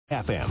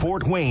FM,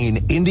 Fort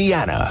Wayne,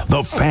 Indiana,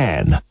 The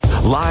Fan.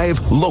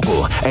 Live,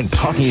 local, and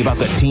talking about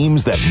the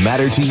teams that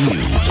matter to you.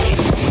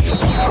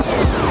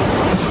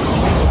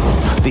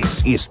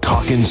 This is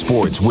Talkin'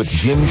 Sports with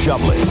Jim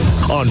Shovlin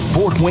on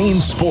Fort Wayne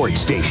Sports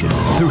Station,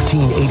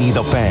 1380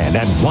 The Fan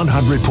and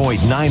 100.9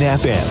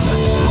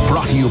 FM.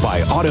 Brought to you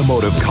by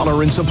Automotive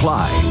Color and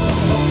Supply.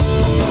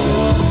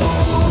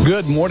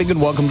 Good morning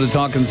and welcome to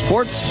Talkin'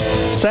 Sports.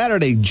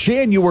 Saturday,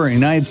 January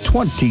 9th,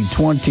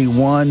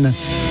 2021.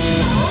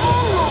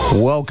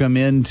 Welcome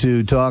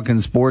into Talkin'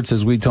 Sports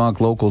as we talk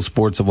local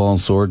sports of all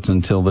sorts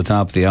until the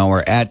top of the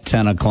hour at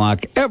 10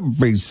 o'clock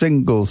every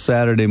single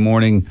Saturday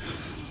morning.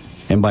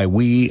 And by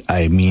we,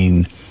 I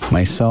mean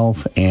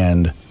myself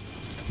and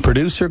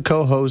producer,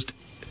 co-host,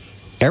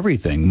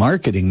 everything,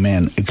 marketing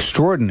man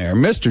extraordinaire,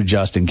 Mr.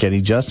 Justin Kenny.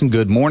 Justin,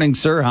 good morning,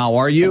 sir. How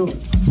are you?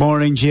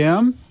 Morning,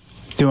 Jim.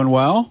 Doing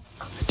well.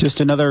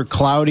 Just another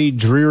cloudy,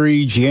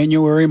 dreary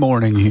January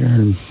morning here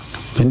in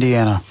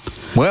Indiana.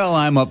 Well,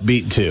 I'm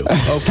upbeat, too.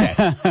 Okay.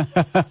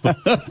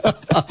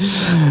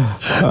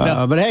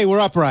 But, hey, we're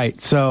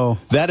upright, so.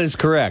 That is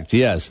correct,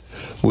 yes.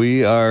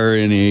 We are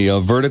in a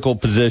vertical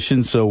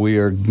position, so we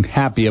are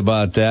happy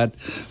about that.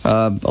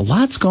 A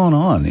lot's gone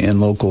on in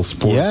local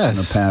sports in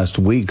the past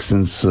week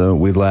since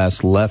we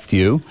last left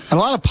you. And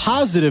a lot of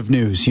positive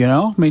news, you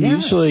know? I mean,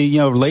 usually,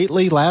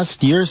 lately,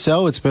 last year or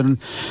so, it's been,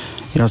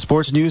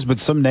 sports news, but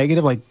some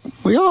negative. Like,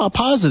 we got a lot of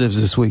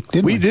positives this week,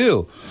 didn't we? We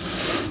do.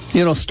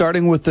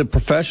 Starting with the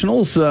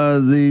professionals,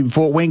 the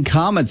Fort Wayne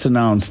Komets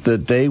announced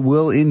that they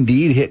will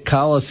indeed hit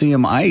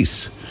Coliseum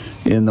ice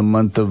in the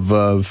month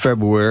of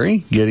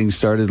February, getting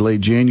started late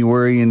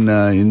January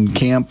in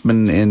camp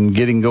and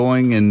getting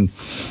going. And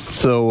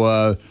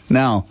so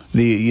now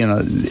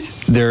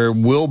there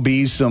will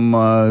be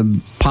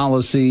some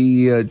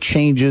policy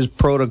changes,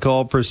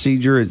 protocol,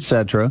 procedure,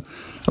 etc.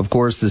 Of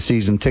course, the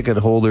season ticket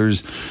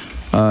holders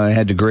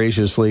had to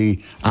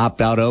graciously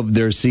opt out of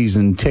their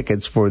season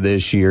tickets for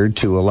this year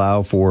to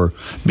allow for,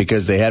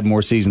 because they had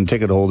more season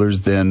ticket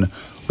holders than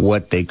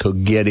what they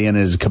could get in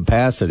as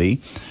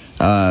capacity.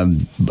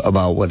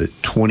 About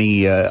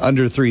 20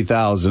 under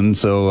 3,000,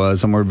 so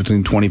somewhere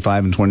between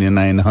 25 and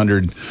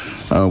 2,900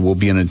 will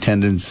be in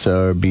attendance,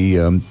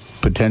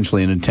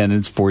 potentially in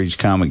attendance for each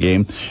Komet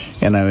game.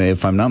 And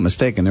if I'm not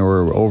mistaken, there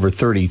were over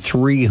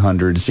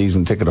 3,300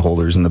 season ticket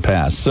holders in the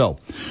past. So,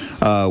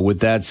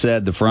 with that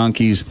said, the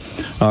Frankies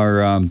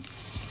are going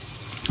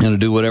to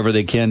do whatever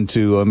they can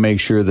to make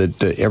sure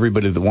that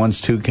everybody that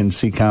wants to can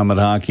see Komet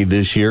hockey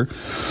this year.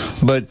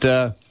 But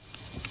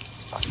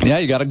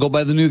you got to go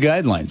by the new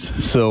guidelines.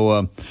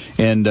 So,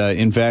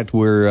 in fact,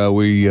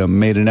 we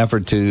made an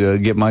effort to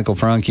get Michael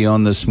Franke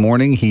on this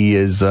morning. He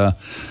is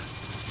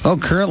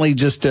currently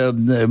just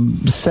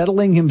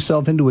settling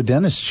himself into a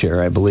dentist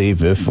chair, I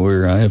believe, if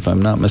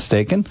I'm not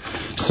mistaken.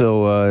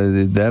 So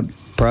that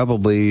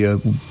probably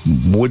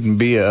wouldn't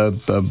be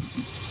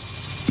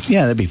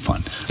that'd be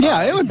fun.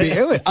 Yeah, it would be. I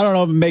don't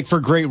know if it would make for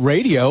great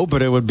radio,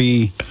 but it would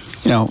be,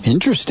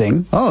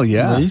 interesting. Oh,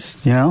 yeah. At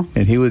least,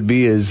 And he would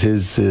be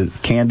his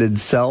candid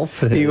self.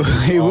 He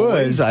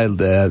would. I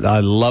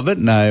love it,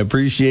 and I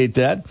appreciate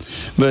that.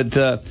 But,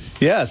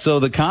 so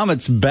the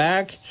Komets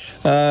back.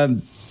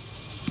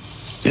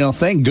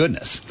 Thank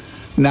goodness.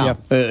 Now,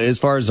 as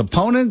far as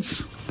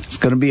opponents, it's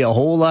going to be a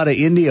whole lot of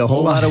Indy, a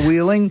whole lot of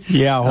Wheeling.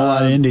 Yeah, a whole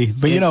lot of Indy.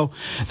 But,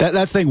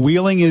 that's the thing.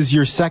 Wheeling is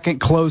your second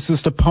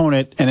closest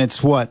opponent, and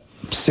it's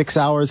 6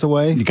 hours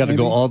away? You got to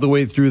go all the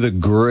way through the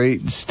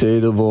great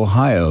state of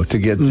Ohio to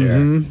get there.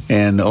 Mm-hmm.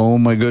 And, oh,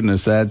 my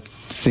goodness, that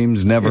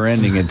seems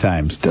never-ending at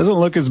times. Doesn't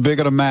look as big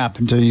on a map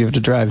until you have to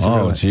drive through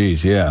it. Oh,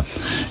 geez, yeah.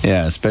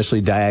 Yeah,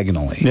 especially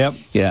diagonally. Yep.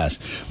 Yes.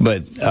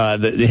 But,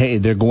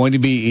 they're going to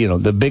be,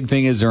 the big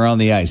thing is they're on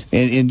the ice.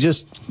 And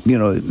just,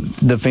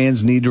 the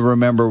fans need to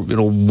remember,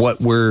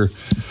 what we're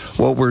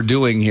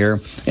doing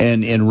here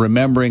and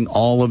remembering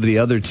all of the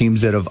other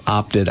teams that have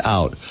opted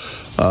out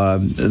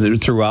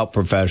throughout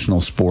professional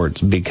sports,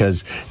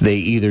 because they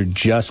either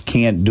just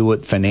can't do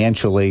it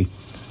financially,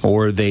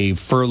 or they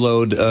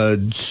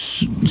furloughed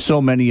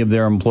so many of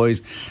their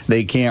employees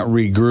they can't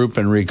regroup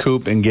and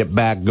recoup and get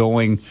back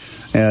going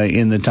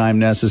in the time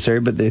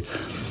necessary. But they,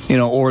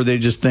 or they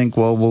just think,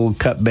 well, we'll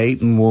cut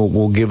bait and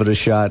we'll give it a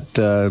shot,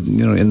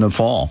 in the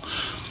fall.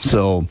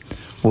 So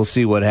we'll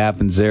see what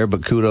happens there.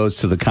 But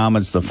kudos to the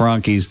Komets, the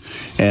Frankies,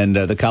 and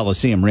the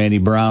Coliseum, Randy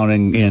Brown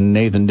and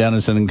Nathan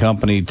Dennison and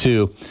company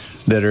too,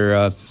 that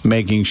are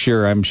making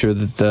sure. I'm sure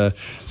that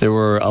there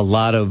were a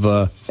lot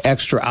of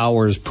extra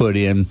hours put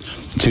in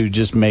to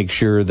just make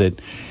sure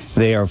that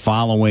they are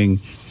following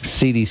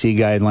CDC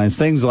guidelines,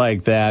 things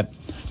like that.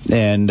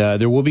 And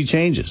there will be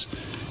changes.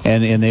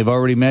 And they've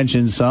already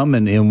mentioned some,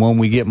 and when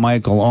we get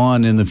Michael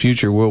on in the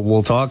future,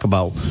 we'll talk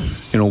about,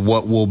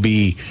 what will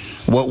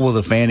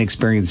the fan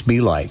experience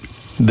be like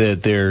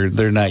that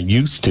they're not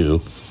used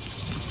to,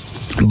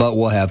 but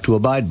we'll have to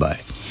abide by.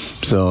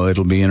 So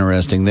it'll be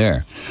interesting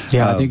there.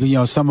 Yeah, I think,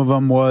 some of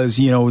them was,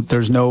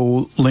 there's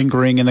no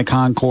lingering in the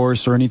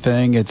concourse or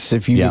anything. It's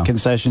if you get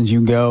concessions,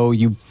 you go,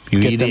 you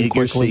get them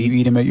quickly, you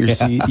eat them at your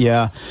seat.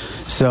 Yeah.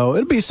 So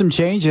it'll be some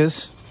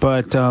changes.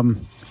 but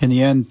in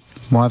the end,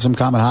 we'll have some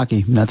common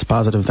hockey, and that's a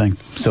positive thing.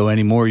 So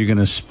anymore, you're going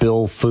to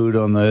spill spill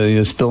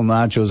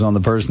nachos on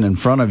the person in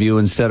front of you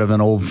instead of an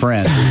old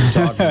friend who you're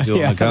talking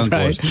to on the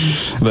concourse.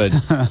 Right.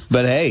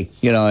 But hey,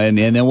 and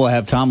then we'll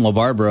have Tom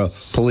LaBarbera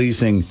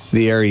policing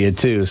the area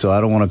too. So I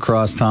don't want to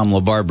cross Tom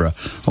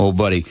LaBarbera, old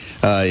buddy.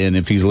 And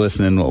if he's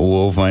listening,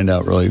 we'll find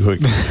out really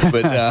quick.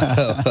 But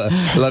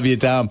love you,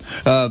 Tom.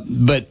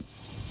 But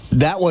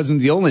that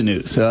wasn't the only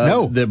news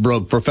that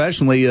broke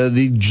professionally.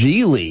 The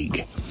G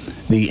League.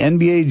 The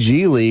NBA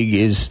G League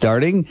is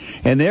starting,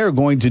 and they're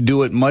going to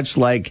do it much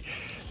like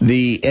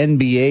the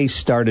NBA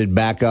started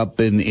back up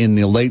in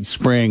the late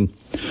spring,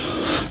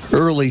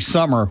 early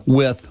summer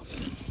with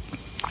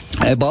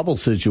a bubble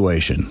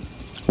situation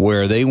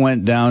where they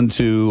went down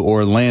to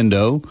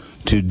Orlando,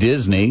 to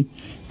Disney,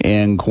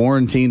 and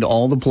quarantined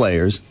all the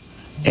players.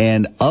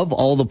 And of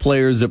all the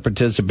players that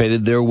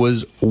participated, there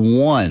was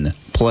one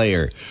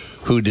player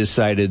who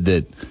decided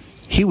that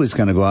he was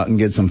going to go out and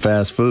get some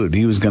fast food.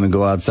 He was going to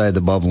go outside the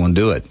bubble and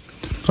do it.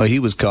 Well, he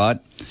was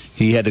caught.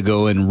 He had to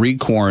go and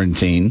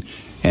re-quarantine,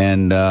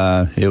 and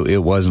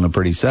it wasn't a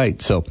pretty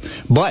sight.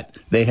 But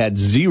they had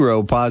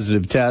 0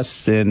 positive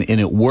tests, and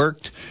it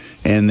worked.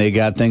 And they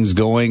got things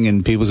going,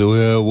 and people say,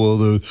 well,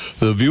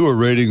 the viewer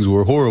ratings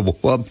were horrible.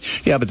 Well,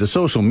 yeah, but the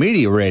social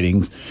media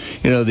ratings,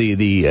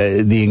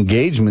 the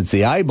engagements,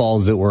 the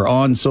eyeballs that were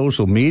on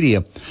social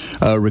media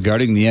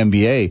regarding the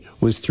NBA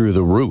was through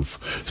the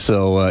roof.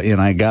 So, and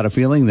I got a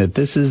feeling that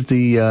this is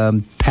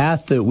the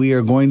path that we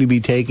are going to be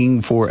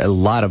taking for a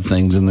lot of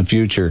things in the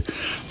future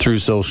through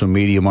social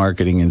media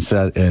marketing and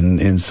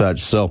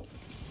such. So,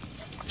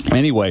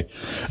 anyway,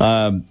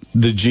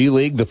 the G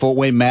League, the Fort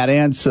Wayne Mad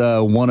Ants,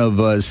 one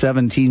of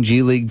 17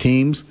 G League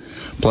teams,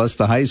 plus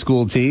the high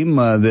school team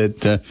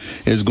that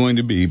is going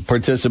to be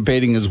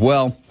participating as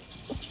well.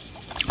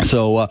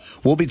 So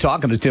we'll be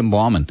talking to Tim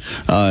Bauman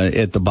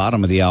at the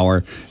bottom of the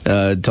hour,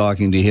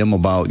 talking to him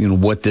about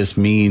what this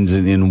means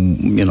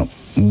and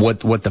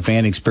what the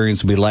fan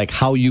experience will be like,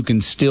 how you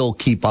can still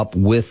keep up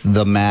with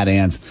the Mad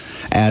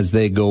Ants as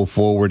they go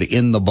forward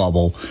in the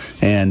bubble.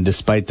 And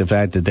despite the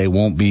fact that they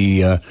won't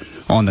be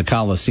on the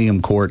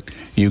Coliseum court,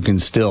 you can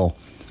still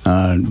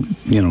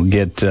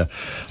get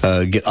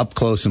up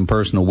close and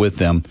personal with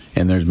them,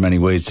 and there's many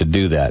ways to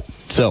do that.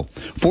 So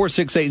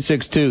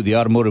 46862, the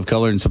Automotive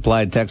Color and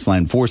Supply text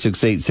line,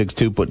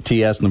 46862. Put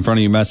TS in front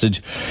of your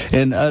message,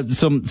 and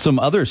some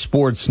other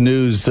sports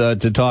news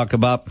to talk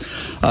about.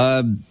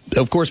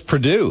 Of course,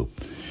 Purdue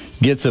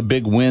gets a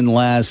big win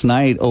last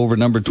night over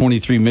number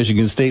 23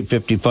 Michigan State,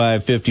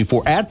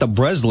 55-54 at the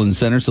Breslin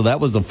Center. So that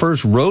was the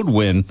first road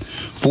win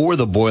for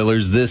the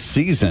Boilers this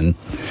season.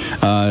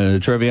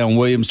 Trevion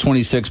Williams,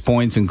 26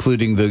 points,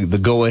 including the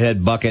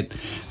go-ahead bucket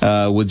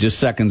with just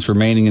seconds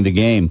remaining in the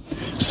game.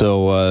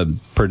 So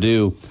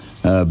Purdue,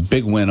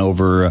 big win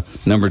over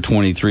number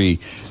 23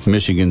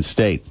 Michigan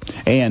State.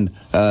 And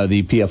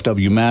the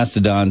PFW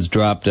Mastodons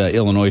dropped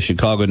Illinois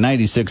Chicago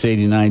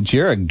 96-89.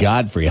 Jared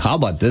Godfrey, how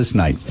about this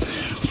night?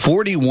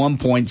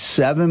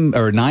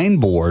 9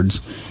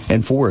 boards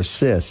and 4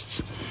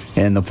 assists.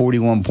 And the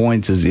 41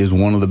 points is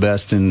one of the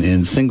best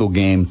in single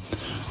game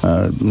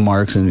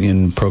marks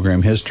in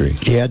program history.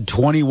 He had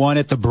 21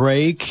 at the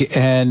break,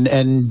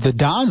 and the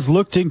Dons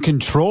looked in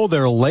control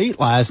there late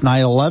last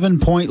night.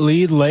 11-point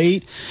lead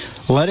late,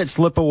 let it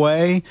slip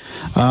away,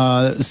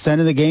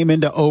 sending the game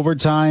into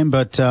overtime,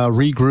 but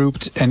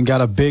regrouped and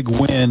got a big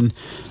win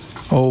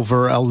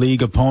over a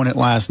league opponent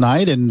last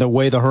night. And the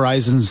way the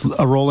Horizons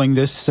are rolling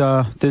this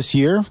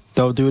year,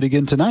 they'll do it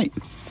again tonight.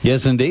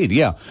 Yes, indeed.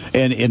 Yeah.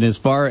 And as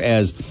far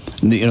as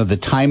the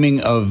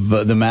timing of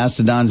the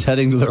Mastodons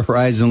heading to the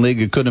Horizon League,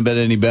 it couldn't have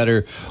been any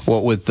better.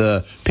 What with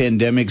the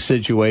pandemic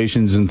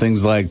situations and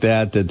things like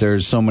that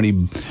there's so many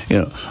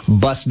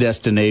bus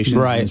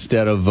destinations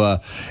instead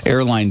of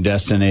airline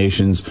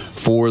destinations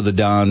for the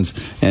Dons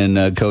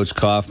and Coach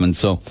Kaufman.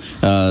 So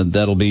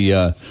that'll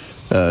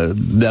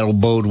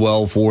bode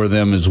well for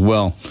them as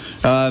well.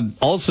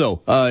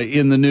 Also,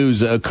 in the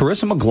news,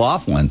 Carissa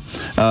McLaughlin,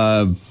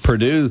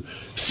 Purdue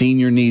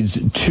senior needs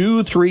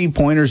 2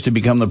 3-pointers to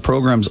become the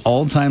program's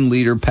all-time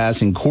leader,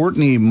 passing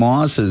Courtney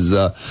Moss's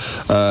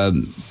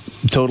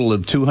total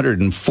of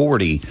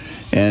 240.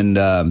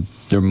 And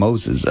they're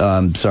Moses.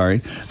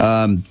 Sorry.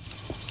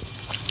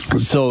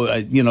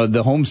 So,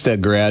 the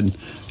Homestead grad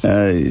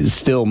is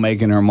still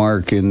making her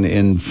mark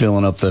in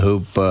filling up the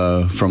hoop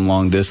from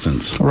long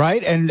distance.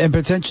 Right, and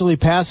potentially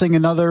passing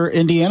another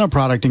Indiana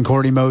product in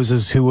Courtney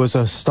Moses, who was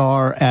a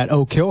star at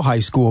Oak Hill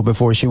High School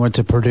before she went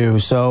to Purdue.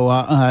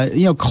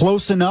 So,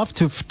 close enough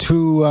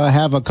to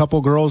have a couple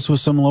girls with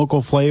some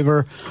local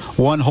flavor,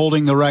 one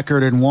holding the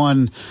record and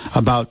one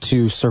about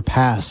to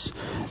surpass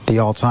the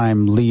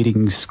all-time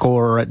leading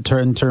scorer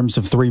in terms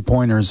of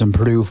 3-pointers in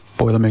Purdue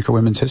Boilermaker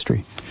women's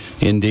history.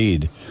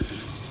 Indeed.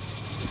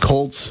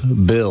 Colts,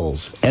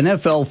 Bills,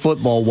 NFL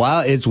football.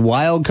 It's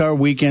wild card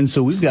weekend,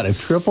 so we've got a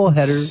triple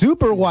header.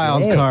 Super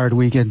wild card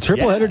weekend.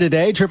 Triple header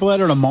today, triple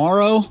header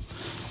tomorrow.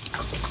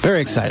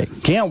 Very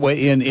exciting. Can't wait.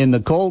 In the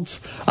Colts,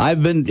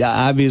 I'm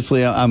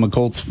a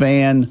Colts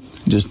fan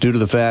just due to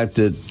the fact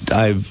that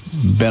I've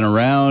been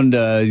around.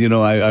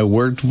 I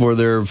worked for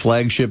their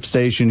flagship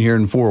station here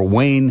in Fort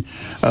Wayne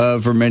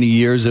for many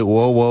years at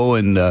WoWo,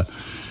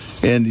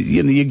 and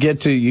you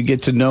get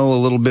to know a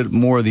little bit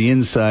more of the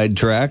inside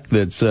track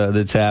that's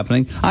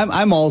happening.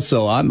 I'm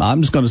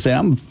just going to say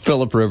I'm a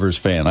Phillip Rivers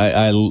fan.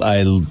 I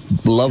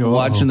love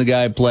watching the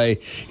guy play.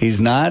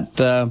 He's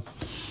not.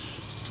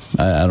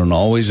 I don't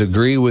always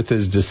agree with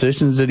his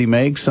decisions that he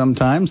makes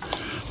sometimes,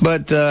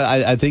 but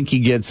I think he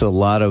gets a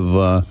lot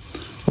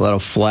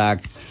of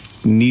flack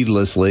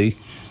needlessly.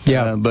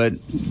 Yeah. But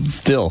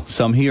still,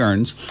 some he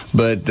earns.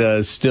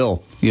 But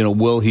still,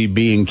 will he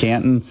be in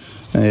Canton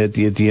at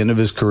the end of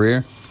his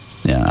career?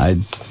 Yeah,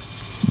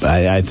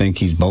 I think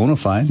he's bona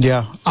fide.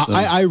 Yeah, so.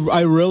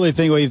 I really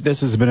think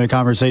this has been a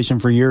conversation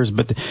for years,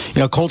 but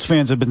Colts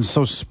fans have been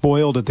so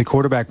spoiled at the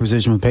quarterback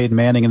position with Peyton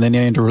Manning and then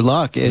Andrew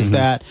Luck is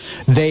that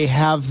they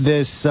have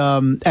this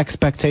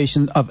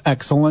expectation of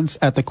excellence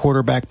at the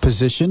quarterback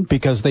position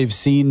because they've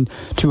seen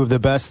two of the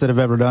best that have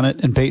ever done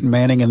it in Peyton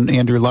Manning and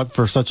Andrew Luck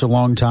for such a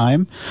long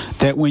time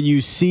that when you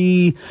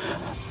see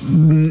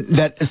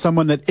that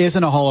someone that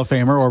isn't a Hall of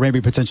Famer or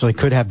maybe potentially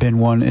could have been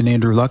one in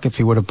Andrew Luck if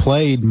he would have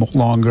played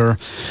longer,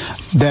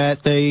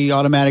 that they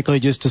automatically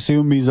just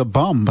assume he's a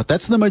bum. But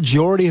that's the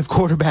majority of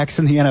quarterbacks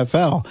in the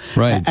NFL.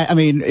 Right. I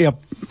mean,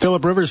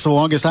 Phillip Rivers for the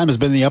longest time has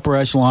been the upper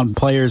echelon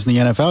players in the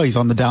NFL. He's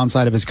on the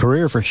downside of his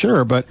career for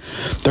sure, but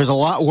there's a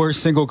lot worse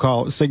signal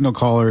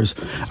callers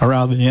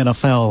around the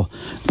NFL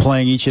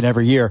playing each and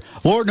every year.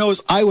 Lord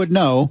knows I would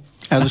know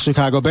as a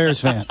Chicago Bears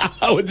fan.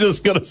 I was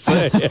just going to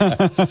say,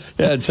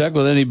 yeah, check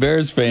with any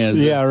Bears fans.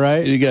 Yeah,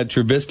 right. You got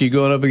Trubisky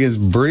going up against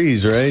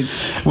Breeze, right?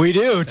 We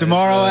do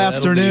tomorrow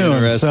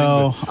afternoon.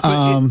 So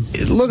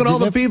look at all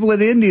the people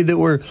in Indy that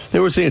were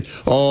saying,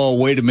 "Oh,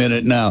 wait a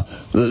minute now,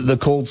 the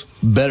Colts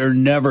better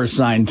never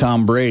sign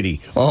Tom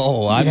Brady."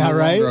 Oh, I'm no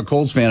longer a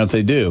Colts fan if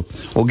they do.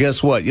 Well,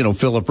 guess what?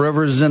 Phillip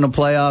Rivers is in the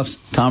playoffs.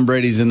 Tom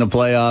Brady's in the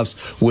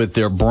playoffs with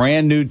their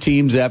brand new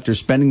teams after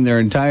spending their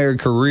entire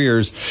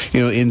careers,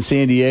 in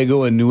San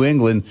Diego and New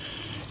England.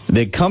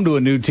 They come to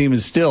a new team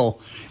and still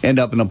end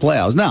up in the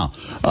playoffs. Now,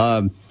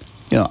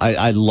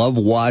 I love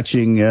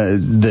watching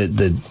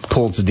the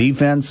Colts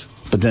defense,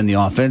 but then the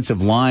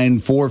offensive line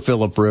for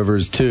Phillip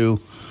Rivers too.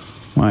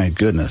 My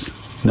goodness,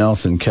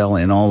 Nelson,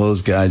 Kelly, and all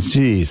those guys.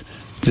 Geez,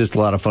 just a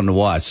lot of fun to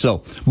watch.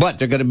 So, but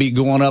they're going to be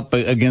going up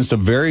against a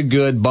very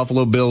good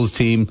Buffalo Bills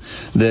team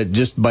that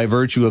just by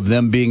virtue of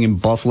them being in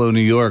Buffalo, New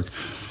York,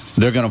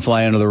 they're going to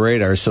fly under the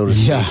radar, so to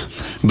speak. Yeah.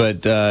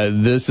 But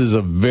this is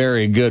a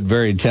very good,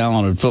 very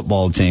talented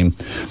football team.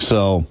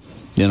 So,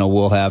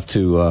 we'll have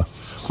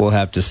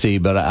to see.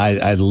 But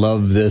I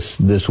love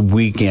this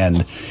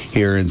weekend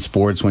here in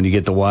sports when you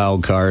get the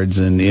wild cards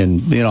and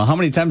how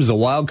many times has a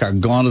wild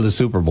card gone to the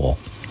Super Bowl?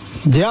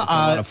 Yeah, it's a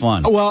lot of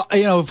fun. Well,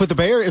 with the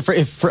Bears,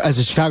 if as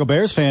a Chicago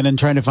Bears fan and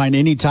trying to find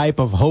any type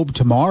of hope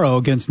tomorrow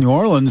against New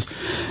Orleans,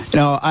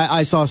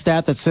 I saw a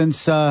stat that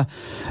since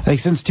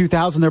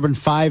 2000 there have been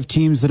 5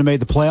 teams that have made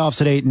the playoffs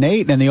at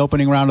 8-8, and in the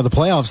opening round of the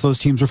playoffs, those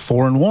teams were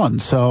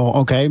 4-1. So,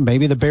 okay,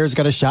 maybe the Bears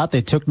got a shot.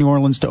 They took New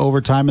Orleans to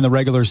overtime in the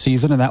regular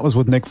season, and that was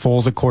with Nick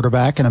Foles at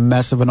quarterback and a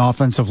mess of an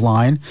offensive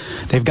line.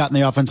 They've gotten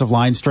the offensive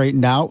line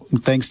straightened out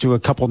thanks to a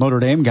couple Notre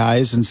Dame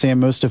guys and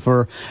Sam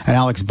Mustipher and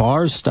Alex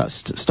Bars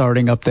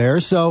starting up there.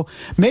 So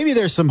maybe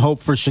there's some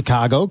hope for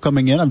Chicago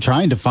coming in. I'm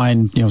trying to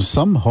find,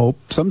 some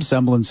hope, some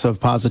semblance of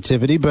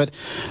positivity, but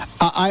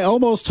I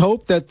almost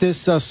hope that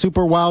this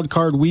super wild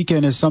card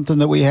weekend is something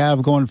that we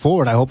have going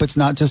forward. I hope it's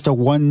not just a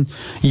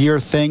 1-year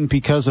thing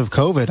because of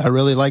COVID. I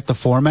really like the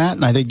format,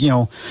 and I think,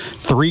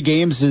 3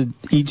 games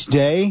each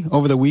day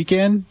over the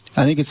weekend,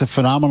 I think it's a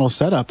phenomenal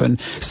setup.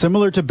 And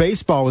similar to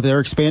baseball with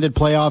their expanded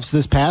playoffs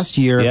this past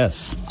year,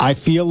 yes, I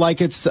feel like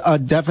it's a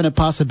definite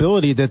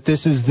possibility that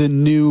this is the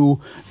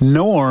new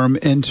norm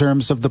in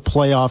terms of the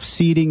playoff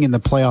seeding and the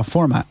playoff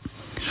format.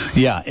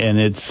 Yeah, and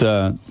it's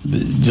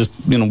just,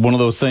 one of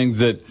those things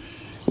that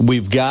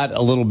we've got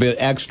a little bit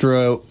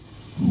extra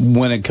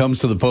when it comes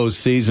to the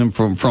postseason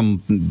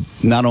from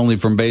not only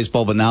from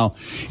baseball but now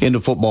into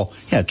football.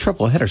 Yeah,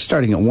 triple header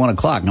starting at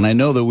 1:00, and I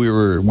know that we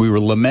were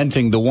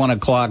lamenting the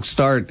 1:00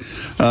 start,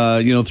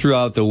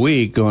 throughout the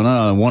week, going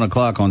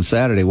 1:00 on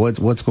Saturday.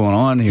 What's going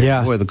on here?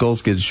 Yeah. Boy, the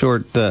Colts get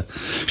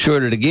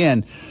shorted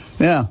again.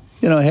 Yeah,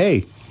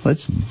 hey.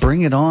 Let's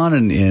bring it on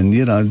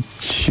and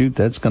shoot,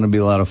 that's going to be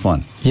a lot of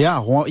fun.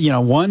 Yeah, well,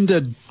 1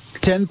 to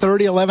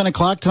 10:30, 11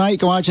 o'clock tonight, you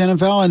can watch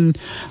NFL, and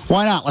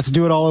why not? Let's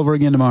do it all over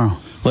again tomorrow.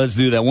 Let's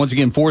do that. Once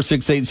again,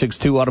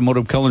 46862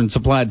 Automotive Color and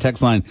Supply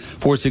text line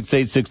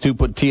 46862.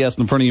 Put TS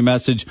in front of your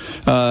message.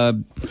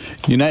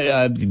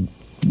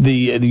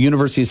 The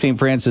University of St.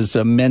 Francis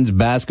men's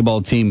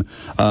basketball team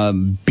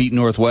beat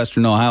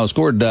Northwestern Ohio,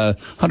 scored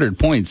 100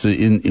 points.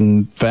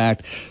 In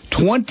fact,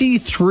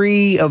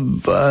 23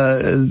 of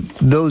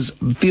those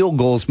field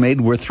goals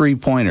made were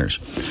three-pointers.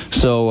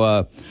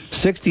 So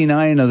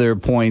 69 of their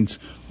points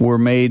were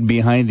made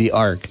behind the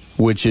arc,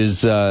 which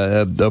is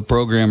a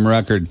program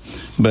record.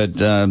 But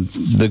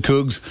the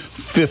Cougs,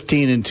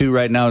 15-2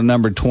 right now,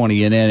 number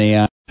 20 in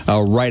NAIA.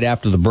 Right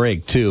after the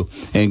break, too,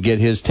 and get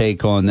his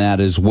take on that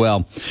as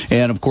well.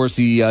 And, of course,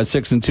 the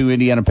 6-2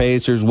 Indiana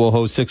Pacers will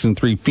host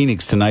 6-3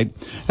 Phoenix tonight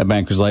at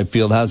Bankers Life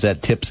Fieldhouse.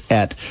 That tips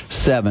at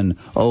 7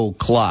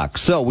 o'clock.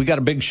 So we got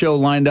a big show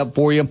lined up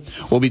for you.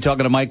 We'll be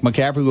talking to Mike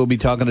McCaffrey. We'll be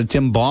talking to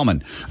Tim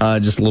Bauman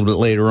just a little bit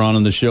later on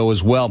in the show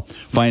as well.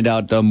 Find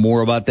out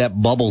more about that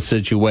bubble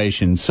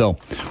situation. So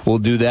we'll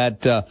do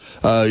that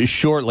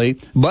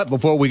shortly. But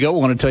before we go, I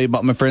want to tell you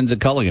about my friends at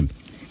Culligan.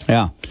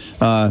 Yeah.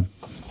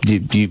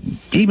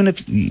 Even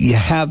if you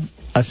have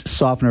a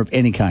softener of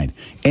any kind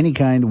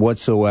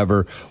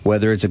whatsoever,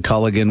 whether it's a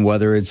Culligan,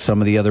 whether it's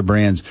some of the other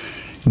brands,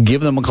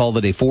 give them a call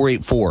today,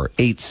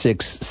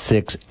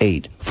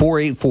 484-8668.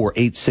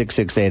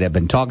 484-8668. I've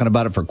been talking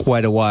about it for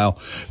quite a while,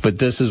 but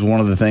this is one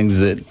of the things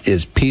that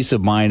is peace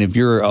of mind. If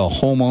you're a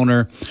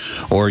homeowner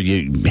or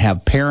you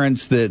have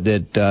parents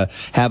that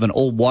have an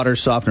old water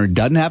softener, it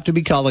doesn't have to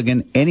be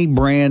Culligan, any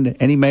brand,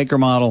 any make or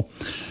model,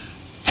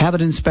 have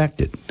it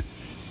inspected.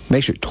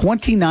 Make sure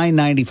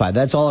 $29.95.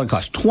 That's all it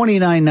costs.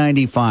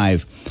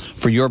 $29.95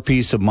 for your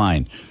peace of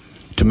mind,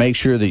 to make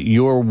sure that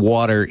your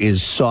water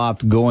is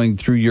soft going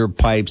through your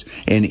pipes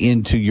and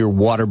into your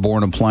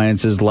waterborne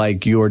appliances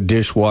like your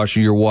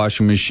dishwasher, your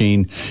washing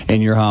machine,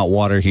 and your hot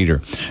water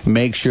heater.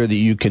 Make sure that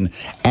you can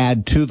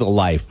add to the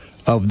life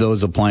of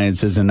those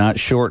appliances and not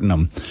shorten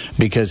them.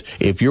 Because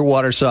if your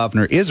water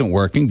softener isn't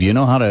working, do you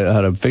know how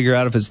to figure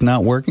out if it's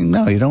not working?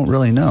 No, you don't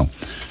really know.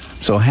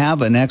 So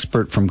have an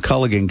expert from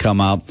Culligan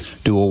come out,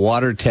 do a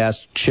water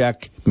test,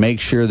 check, make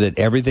sure that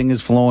everything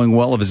is flowing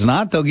well. If it's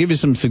not, they'll give you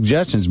some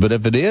suggestions. But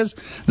if it is,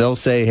 they'll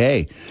say,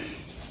 hey,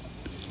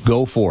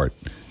 go for it.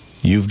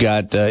 You've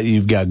got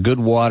good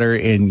water,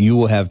 and you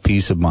will have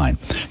peace of mind.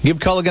 Give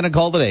Culligan a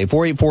call today,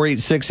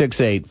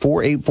 484-8668,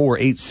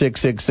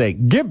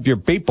 484-8668. Give your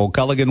people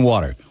Culligan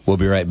water. We'll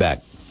be right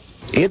back.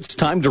 It's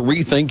time to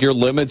rethink your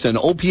limits, and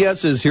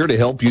OPS is here to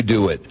help you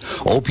do it.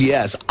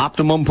 OPS,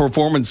 Optimum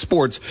Performance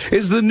Sports,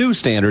 is the new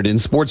standard in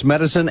sports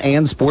medicine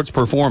and sports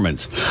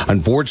performance.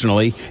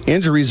 Unfortunately,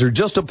 injuries are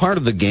just a part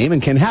of the game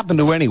and can happen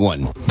to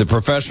anyone. The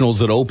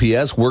professionals at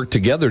OPS work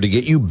together to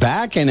get you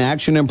back in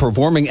action and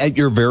performing at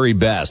your very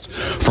best.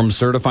 From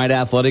certified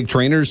athletic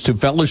trainers to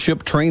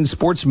fellowship-trained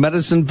sports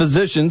medicine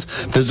physicians,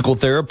 physical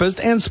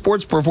therapists, and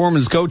sports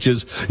performance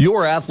coaches,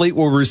 your athlete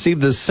will receive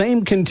the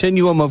same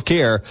continuum of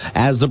care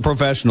as the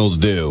professionals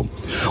do.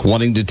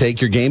 Wanting to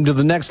take your game to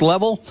the next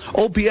level?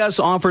 OPS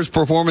offers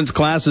performance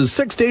classes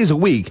 6 days a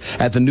week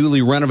at the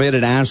newly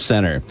renovated Ash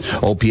Center.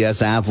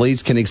 OPS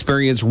athletes can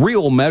experience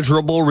real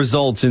measurable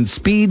results in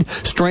speed,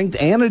 strength,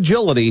 and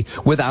agility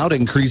without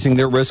increasing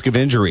their risk of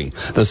injury.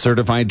 The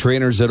certified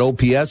trainers at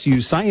OPS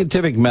use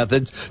scientific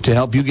methods to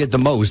help you get the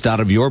most out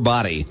of your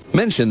body.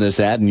 Mention this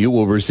ad and you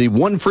will receive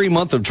 1 free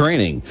month of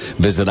training.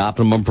 Visit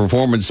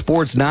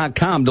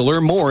OptimumPerformanceSports.com to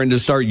learn more and to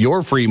start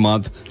your free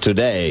month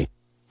today.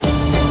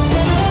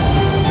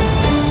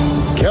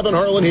 Kevin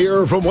Harlan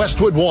here from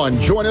Westwood One.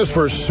 Join us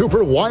for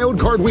Super Wild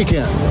Card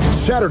Weekend.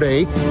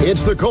 Saturday,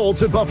 it's the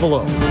Colts at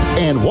Buffalo.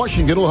 And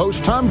Washington will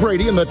host Tom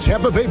Brady and the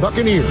Tampa Bay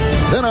Buccaneers.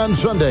 Then on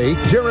Sunday,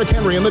 Derrick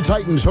Henry and the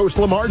Titans host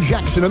Lamar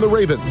Jackson and the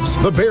Ravens.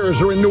 The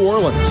Bears are in New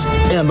Orleans.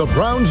 And the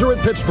Browns are at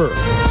Pittsburgh.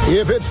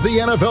 If it's the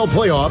NFL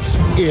playoffs,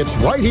 it's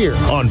right here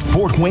on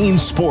Fort Wayne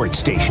Sports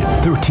Station,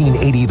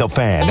 1380 The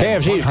Fan.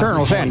 KFC's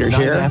Colonel Sanders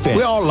here. FM.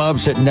 We all love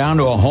sitting down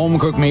to a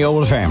home-cooked meal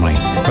with family.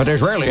 But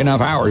there's rarely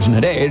enough hours in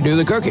the day to do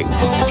the cooking.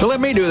 So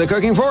let me do the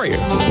cooking for you.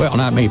 Well,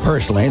 not me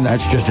personally.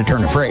 That's just a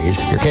turn of phrase.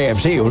 Your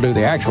KFC will do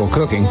the actual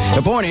cooking.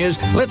 The point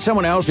is, let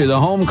someone else do the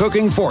home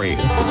cooking for you.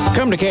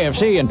 Come to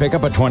KFC and pick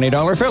up a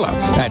 $20 fill-up.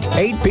 That's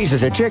 8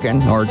 pieces of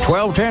chicken or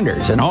 12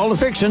 tenders and all the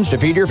fixings to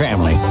feed your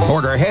family.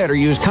 Order ahead or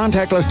use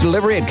contactless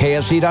delivery at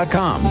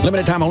KFC.com.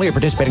 Limited time only at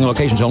participating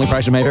locations only.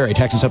 Prices may vary.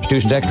 Tax and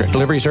substitutions extra.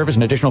 Delivery service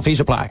and additional fees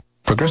apply.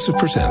 Progressive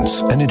presents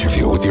an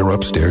interview with your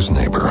upstairs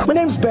neighbor. My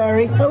name's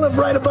Barry. I live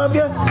right above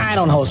you. I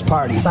don't host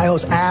parties. I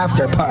host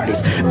after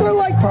parties. They're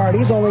like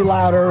parties, only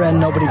louder and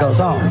nobody goes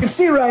home. You can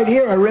see right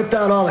here I ripped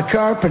out all the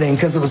carpeting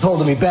because it was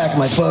holding me back with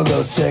my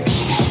pogo stick.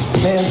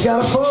 Man's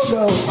got a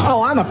pogo.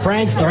 Oh, I'm a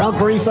prankster. I'll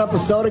grease up a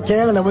soda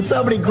can and then when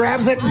somebody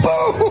grabs it,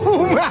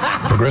 boom!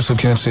 Progressive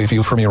can't save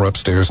you from your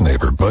upstairs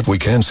neighbor, but we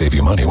can save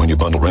you money when you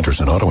bundle renters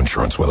and auto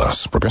insurance with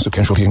us. Progressive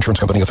Casualty Insurance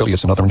Company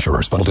affiliates and other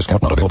insurers. Bundle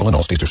discount not available in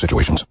all states or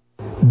situations.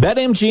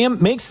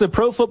 BetMGM makes the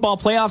Pro Football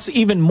Playoffs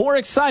even more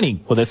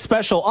exciting with a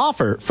special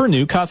offer for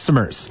new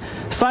customers.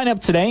 Sign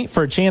up today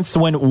for a chance to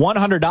win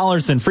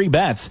 $100 in free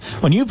bets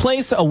when you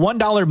place a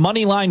 $1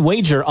 moneyline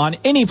wager on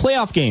any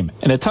playoff game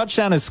and a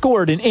touchdown is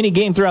scored in any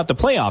game throughout the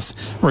playoffs,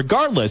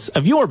 regardless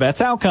of your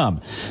bet's outcome.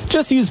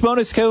 Just use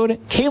bonus code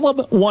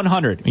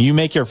Caleb100 when you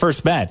make your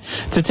first bet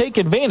to take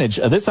advantage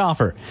of this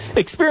offer.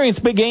 Experience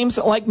big games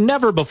like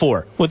never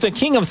before with the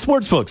king of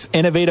sportsbooks'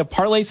 innovative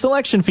parlay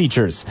selection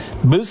features,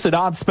 boosted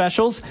odds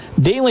specials,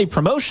 daily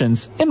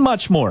promotions, and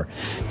much more.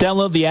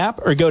 Download the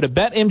app or go to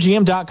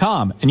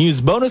BetMGM.com and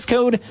use bonus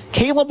code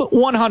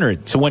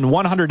Caleb100 to win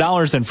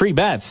 $100 in free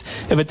bets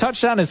if a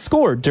touchdown is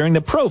scored during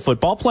the Pro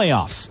Football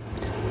Playoffs.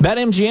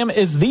 BetMGM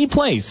is the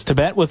place to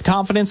bet with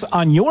confidence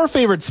on your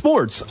favorite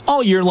sports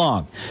all year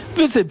long.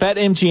 Visit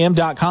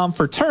BetMGM.com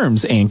for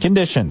terms and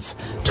conditions.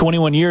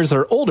 21 years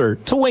or older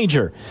to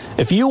wager.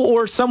 If you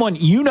or someone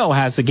you know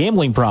has a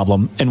gambling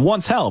problem and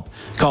wants help,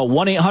 call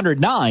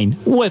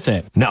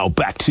 1-800-9-WITH-IT. Now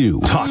back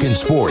to Talking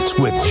Sports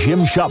with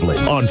Jim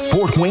Shovlin on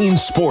Fort Wayne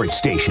Sports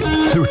Station,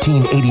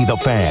 1380 The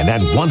Fan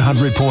and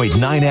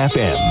 100.9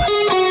 FM.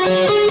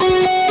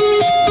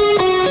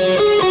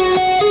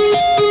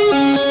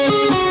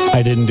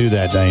 I didn't do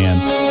that, Diane.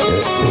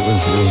 It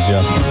was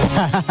Justin.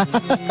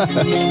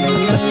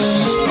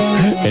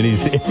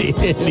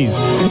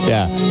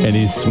 and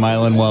he's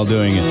smiling while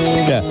doing it.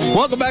 Yeah.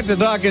 Welcome back to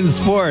Talking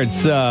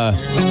Sports. Myself,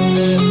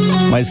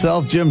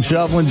 Jim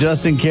Shovlin,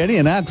 Justin Kenny,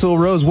 and Axl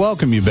Rose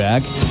welcome you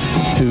back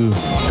to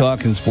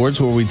Talking Sports,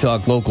 where we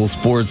talk local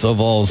sports of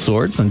all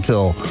sorts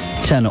until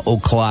 10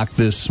 o'clock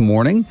this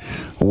morning.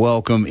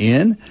 Welcome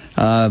in.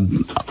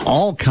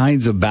 All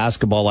kinds of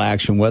basketball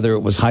action, whether it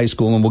was high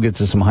school, and we'll get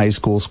to some high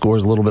school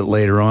scores a little bit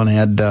later on.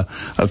 Had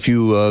a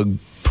few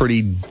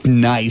pretty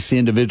nice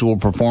individual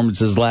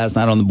performances last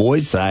night on the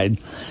boys' side,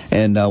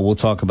 and we'll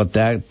talk about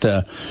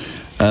that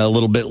a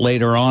little bit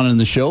later on in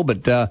the show.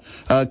 But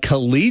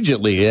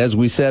collegiately, as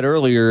we said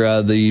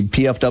earlier, the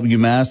PFW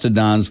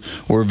Mastodons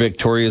were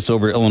victorious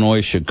over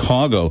Illinois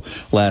Chicago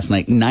last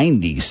night,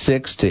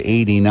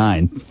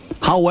 96-89.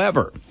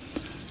 However,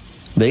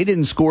 they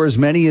didn't score as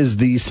many as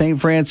the St.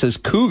 Francis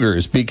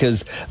Cougars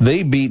because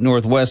they beat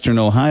Northwestern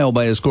Ohio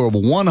by a score of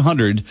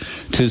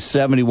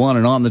 100-71.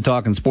 And on the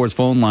Talking Sports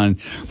phone line,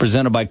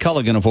 presented by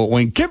Culligan of Fort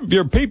Wayne, give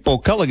your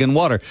people Culligan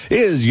water,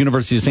 is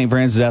University of St.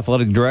 Francis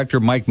Athletic Director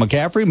Mike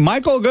McCaffrey.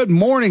 Michael, good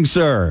morning,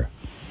 sir.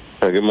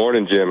 Good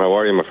morning, Jim. How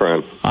are you, my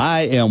friend?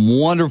 I am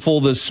wonderful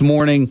this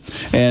morning.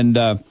 And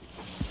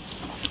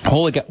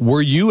holy cow,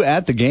 were you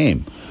at the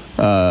game?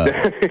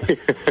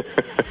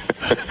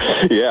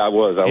 Yeah, I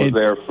was. I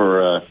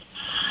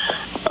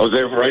was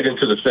there right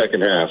into the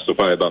second half, so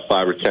probably about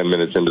 5 or 10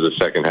 minutes into the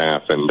second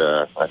half, and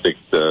I think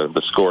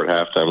the score at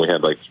halftime we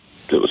had it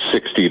was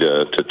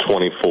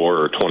 60-24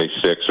 or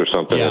 26 or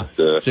something at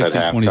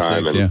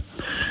halftime, and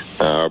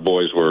our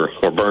boys were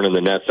burning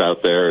the nets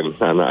out there,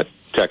 and I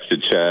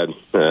texted Chad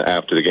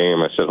after the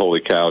game. I said, "Holy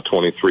cow,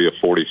 23 of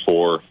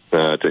 44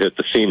 to hit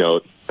the C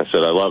note." I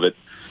said, "I love it."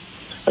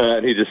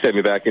 And he just sent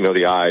me back,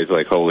 the eyes,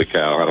 like, holy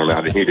cow. I don't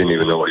know. He didn't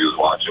even know what he was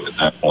watching at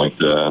that point.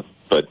 But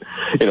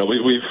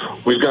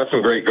we've got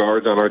some great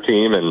guards on our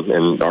team,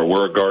 and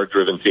we're a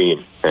guard-driven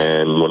team.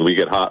 And when we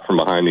get hot from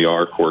behind the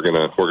arc, we're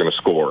gonna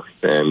score.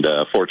 And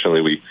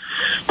fortunately, we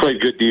played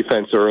good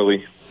defense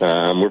early.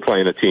 We're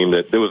playing a team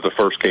that it was the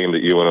first game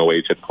that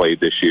UNOH had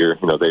played this year.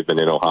 They've been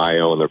in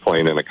Ohio, and they're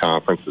playing in a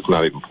conference that's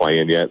not even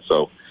playing yet.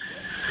 So,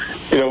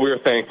 we were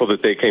thankful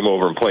that they came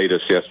over and played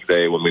us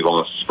yesterday when we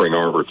lost Spring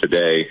Arbor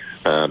today,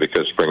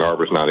 because Spring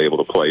Arbor's not able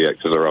to play yet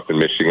because they're up in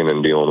Michigan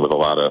and dealing with a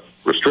lot of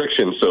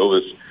restrictions. So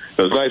it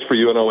was nice for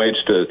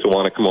UNOH to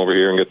want to come over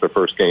here and get their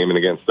first game in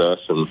against us,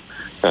 and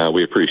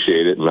we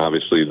appreciate it. And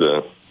obviously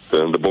the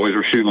boys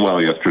were shooting well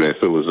yesterday,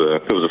 so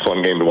it was a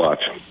fun game to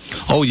watch.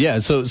 Oh yeah,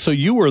 so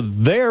you were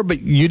there,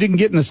 but you didn't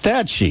get in the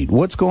stat sheet.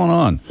 What's going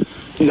on?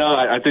 No,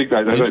 I think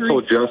as I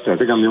told Justin, I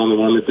think I'm the only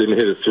one that didn't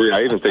hit a three.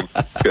 I even think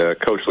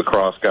Coach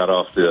Lacrosse got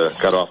off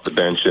the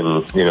bench,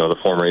 and the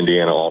former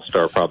Indiana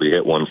All-Star probably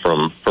hit one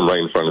from right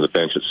in front of the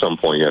bench at some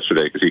point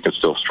yesterday because he can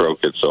still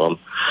stroke it. So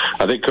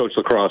I think Coach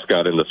Lacrosse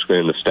got in the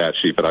stat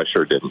sheet, but I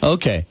sure didn't.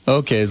 Okay.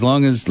 As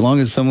long as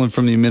someone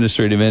from the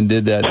administrative end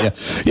did that,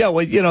 yeah.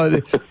 Well,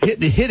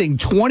 hitting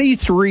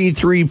 23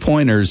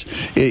 3-pointers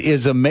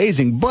is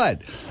amazing, but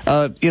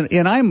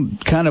and I'm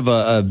kind of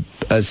a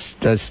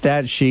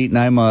stat sheet, and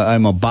I'm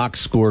a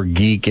box score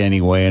geek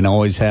anyway, and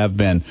always have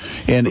been,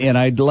 and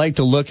I'd like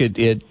to look at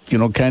it,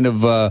 kind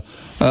of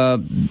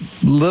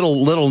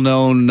little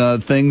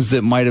known things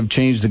that might have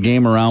changed the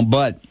game around,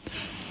 but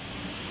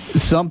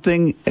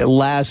something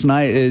last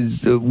night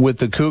is with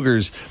the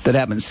Cougars that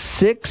happened.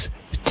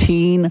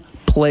 16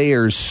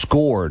 players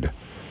scored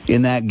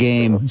in that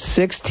game.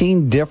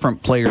 16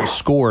 different players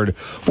scored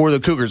for the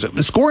Cougars,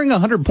 scoring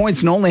 100 points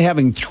and only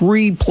having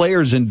 3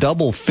 players in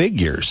double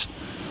figures.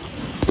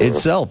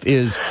 itself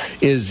is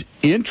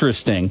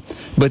interesting.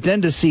 But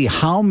then to see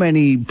how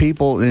many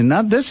people, and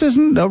not, this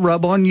isn't a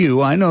rub on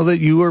you. I know that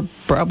you were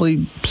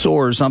probably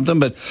sore or something,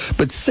 but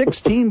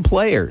 16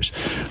 players,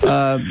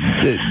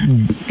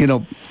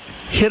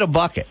 hit a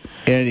bucket,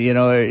 and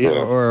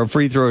or a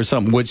free throw or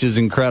something, which is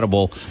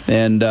incredible.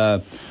 And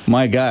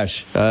my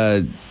gosh,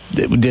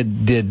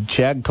 did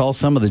Chad call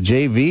some of the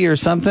JV or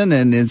something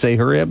and say,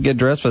 hurry up, get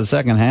dressed for the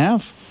second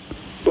half?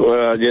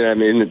 Well,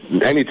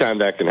 anytime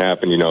that can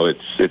happen,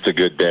 it's a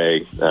good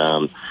day.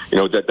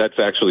 That's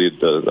actually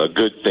a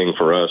good thing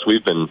for us.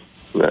 We've been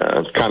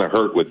kind of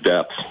hurt with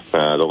depth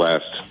the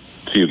last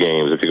few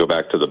games. If you go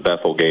back to the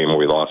Bethel game where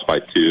we lost by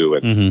 2,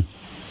 and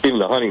even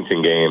the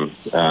Huntington game,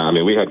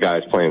 we had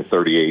guys playing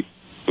 38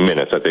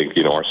 minutes. I think,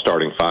 our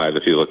starting 5,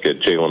 if you look at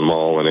Jalen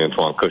Mull and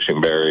Antoine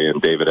Cushingberry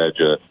and David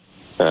Edja,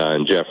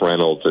 and Jeff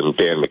Reynolds and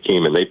Dan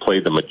McKeeman, they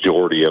played the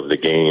majority of the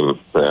game,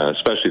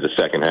 especially the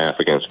second half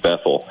against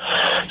Bethel.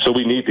 So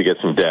we need to get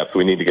some depth.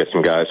 We need to get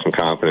some guys some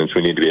confidence.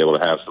 We need to be able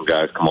to have some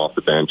guys come off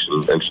the bench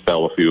and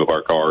spell a few of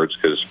our guards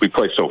because we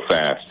play so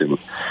fast. And,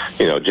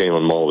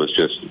 Jalen Mull is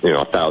just,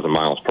 1,000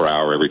 miles per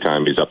hour every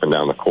time he's up and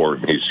down the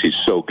court. He's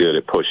so good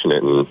at pushing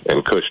it,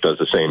 and Cush does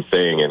the same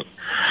thing. And,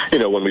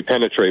 when we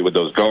penetrate with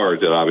those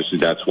guards, obviously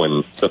that's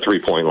when the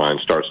three-point line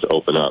starts to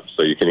open up.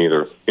 So you can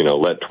either,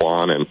 let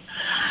Twan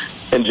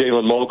and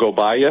Jalen Mull go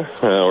by you,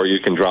 or you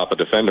can drop a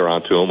defender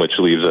onto him, which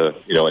leaves a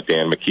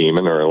Dan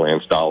McKeeman or a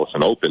Lance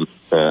Dollison open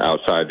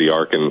outside the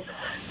arc. And,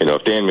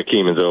 if Dan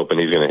McKeeman's open,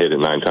 he's going to hit it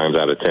 9 times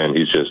out of 10.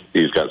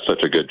 He's got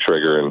such a good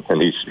trigger,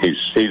 and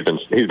he's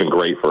been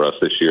great for us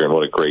this year, and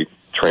what a great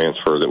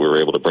transfer that we were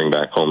able to bring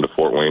back home to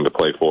Fort Wayne to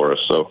play for us.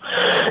 So,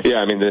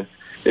 yeah,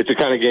 it's the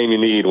kind of game you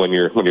need when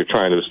you're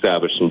trying to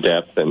establish some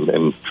depth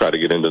and try to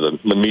get into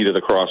the meat of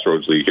the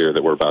Crossroads League here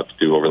that we're about to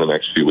do over the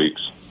next few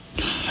weeks.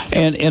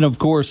 And of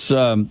course,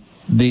 the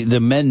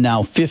men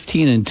now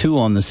 15-2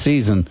 on the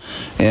season,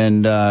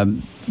 and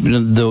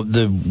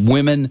the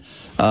women,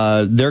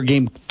 their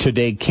game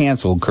today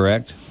canceled,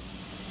 correct?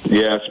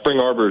 Yeah,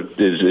 Spring Arbor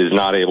is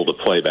not able to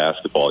play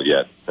basketball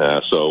yet,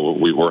 so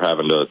we're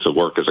having to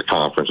work as a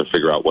conference and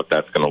figure out what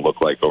that's going to look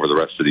like over the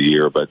rest of the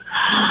year. But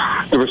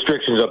the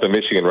restrictions up in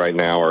Michigan right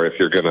now are if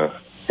you're gonna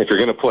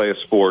play a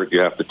sport, you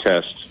have to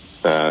test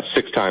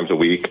 6 times a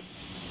week.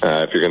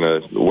 If you're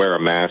going to wear a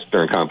mask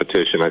during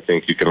competition, I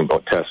think you can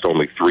test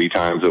only 3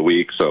 times a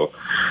week. So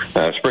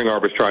Spring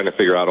Arbor's trying to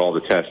figure out all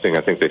the testing.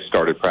 I think they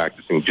started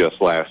practicing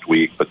just last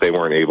week, but they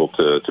weren't able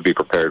to be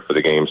prepared for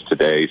the games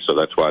today. So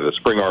that's why the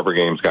Spring Arbor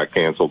games got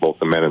canceled, both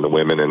the men and the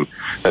women, and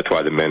that's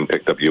why the men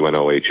picked up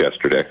UNOH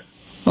yesterday.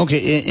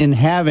 Okay, in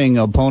having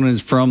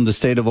opponents from the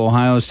state of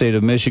Ohio, state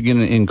of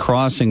Michigan, in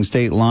crossing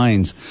state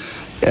lines,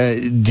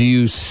 do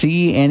you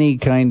see any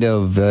kind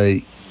of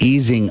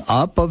easing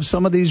up of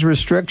some of these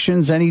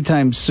restrictions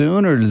anytime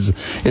soon, or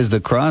is the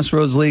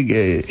Crossroads League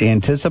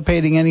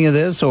anticipating any of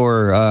this,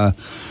 or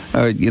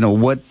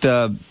what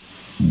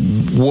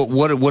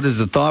is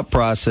the thought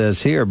process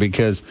here?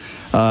 Because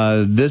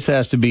this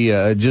has to be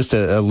just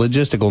a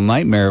logistical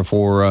nightmare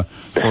for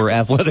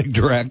athletic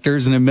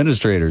directors and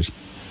administrators.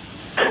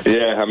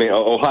 Yeah,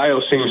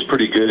 Ohio seems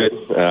pretty good.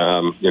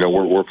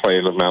 We're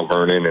playing with Mount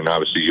Vernon, and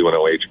obviously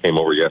UNOH came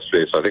over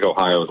yesterday, so I think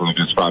Ohio's in a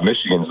good spot.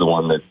 Michigan's the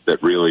one that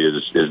really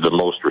is the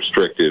most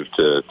restrictive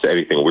to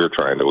anything we're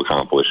trying to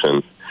accomplish.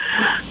 And,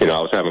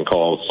 I was having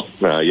calls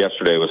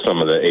yesterday with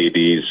some of the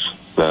ADs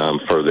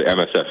for the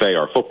MSFA,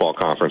 our football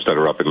conference, that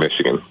are up in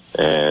Michigan,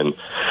 and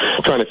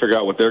trying to figure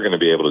out what they're going to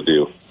be able to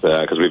do,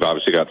 because we've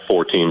obviously got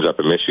 4 teams up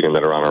in Michigan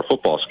that are on our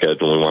football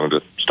schedule, and we wanted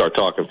to start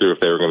talking through if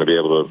they were going to be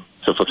able to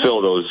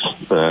fulfill those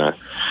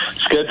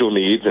schedule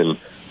needs. And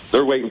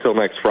they're waiting until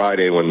next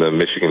Friday when the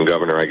Michigan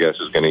governor, I guess,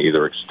 is going to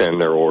either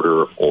extend their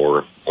order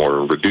or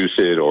reduce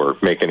it or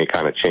make any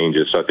kind of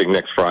changes. So I think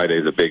next Friday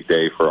is a big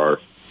day for our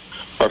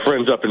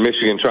friends up in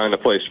Michigan trying to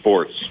play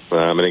sports.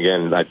 And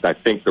again, I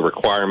think the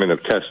requirement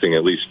of testing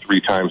at least 3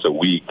 times a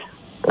week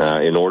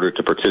in order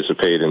to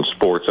participate in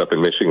sports up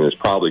in Michigan is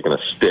probably going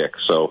to stick.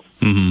 So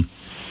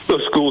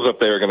those schools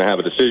up there are going to have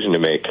a decision to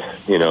make.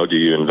 Do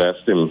you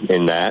invest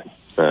in that?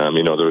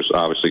 There's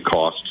obviously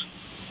costs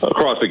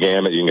across the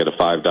gamut. You can get a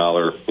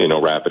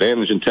 $5, rapid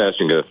antigen test.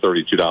 You can get a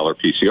 $32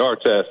 PCR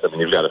test.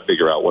 You've got to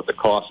figure out what the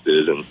cost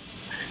is and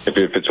if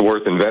it's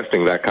worth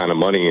investing that kind of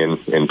money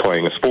in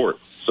playing a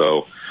sport.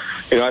 So,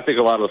 I think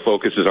a lot of the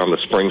focus is on the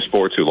spring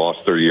sports who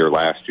lost their year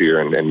last year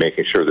and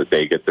making sure that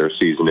they get their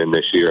season in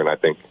this year. And I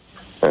think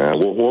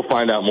we'll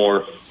find out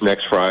more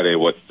next Friday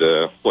what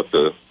the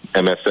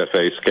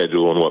MSFA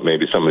schedule and what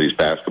maybe some of these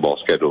basketball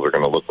schedules are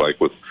going to look like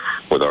with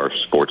our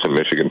sports in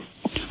Michigan.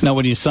 Now,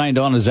 when you signed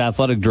on as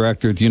athletic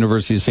director at the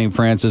University of St.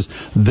 Francis,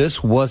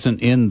 this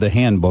wasn't in the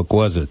handbook,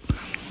 was it?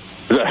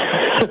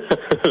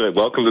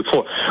 Welcome to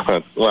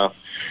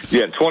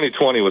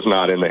 2020 was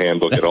not in the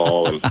handbook at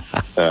all. And,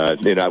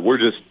 we're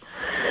just,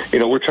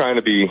 we're trying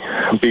to be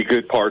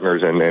good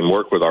partners and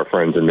work with our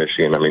friends in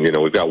Michigan. I mean,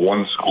 we've got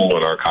one school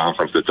in our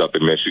conference that's up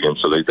in Michigan,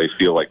 so they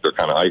feel like they're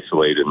kind of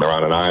isolated and they're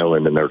on an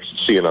island, and they're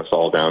seeing us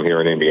all down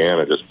here in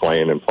Indiana just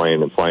playing and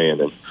playing and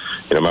playing. And,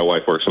 my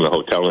wife works in the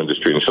hotel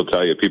industry, and she'll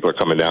tell you people are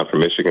coming down from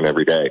Michigan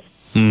every day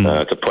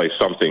to play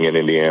something in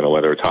Indiana,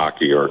 whether it's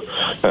hockey or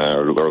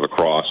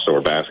lacrosse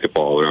or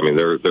basketball. I mean,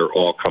 they're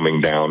all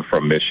coming down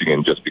from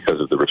Michigan just because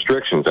of the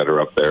restrictions that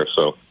are up there.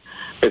 So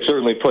it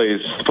certainly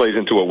plays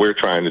into what we're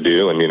trying to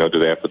do. And, do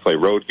they have to play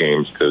road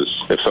games?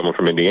 Because if someone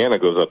from Indiana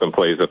goes up and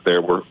plays up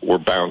there, we're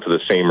bound to the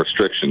same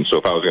restrictions. So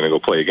if I was going to go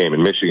play a game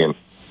in Michigan,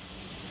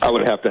 I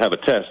would have to have a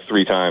test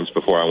 3 times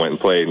before I went and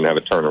played and have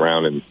it turn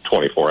around in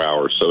 24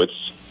 hours. So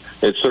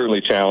it's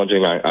certainly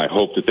challenging. I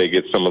hope that they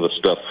get some of the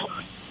stuff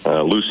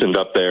loosened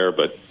up there,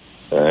 but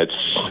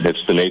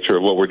it's the nature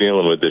of what we're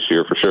dealing with this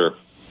year for sure.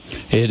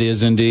 It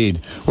is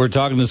indeed. We're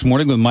talking this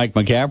morning with Mike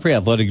McCaffrey,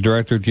 Athletic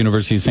Director at the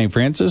University of St.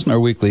 Francis, in our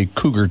weekly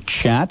Cougar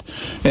Chat.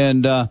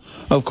 And,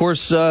 of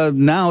course,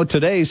 now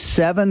today,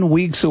 7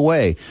 weeks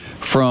away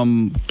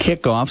from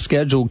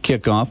scheduled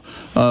kickoff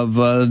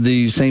of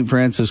the St.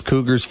 Francis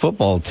Cougars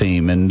football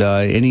team. And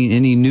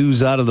any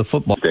news out of the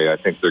football? I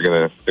think they're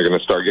gonna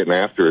start getting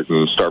after it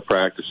and start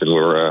practicing.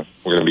 We're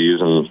gonna be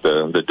using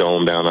the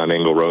dome down on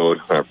Engle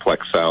Road, or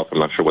Plex South. I'm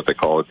not sure what they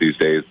call it these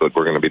days, but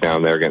we're gonna be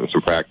down there getting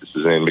some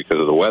practices in because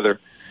of the weather.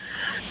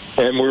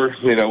 And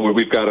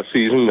we've got a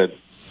season that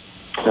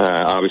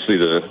obviously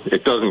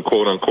it doesn't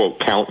quote unquote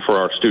count for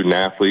our student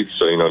athletes.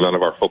 So none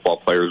of our football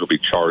players will be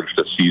charged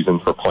a season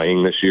for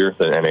playing this year.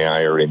 The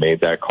NAI already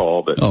made that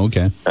call, but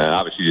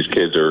obviously these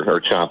kids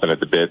are chomping at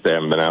the bit. They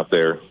haven't been out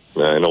there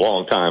in a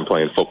long time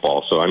playing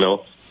football. So I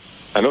know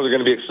they're going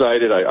to be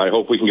excited. I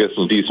hope we can get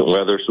some decent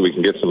weather so we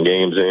can get some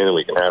games in and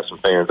we can have some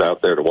fans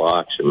out there to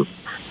watch and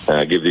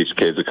give these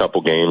kids a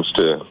couple games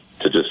to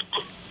just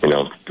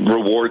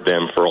reward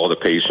them for all the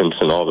patience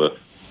and all the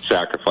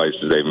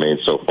sacrifices they've made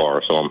so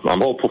far. So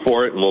I'm hopeful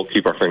for it, and we'll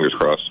keep our fingers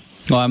crossed.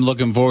 Well, I'm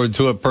looking forward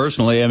to it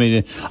personally. I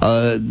mean,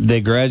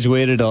 they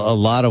graduated a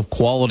lot of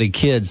quality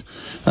kids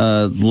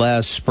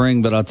last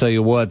spring, but I'll tell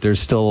you what, there's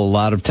still a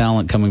lot of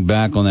talent coming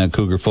back on that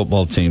Cougar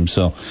football team.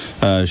 So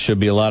should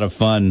be a lot of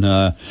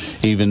fun,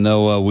 even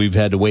though we've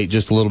had to wait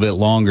just a little bit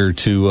longer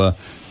to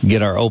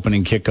get our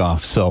opening kickoff.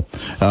 So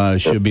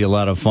should be a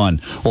lot of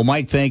fun. Well,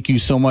 Mike, thank you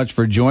so much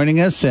for joining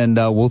us, and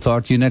we'll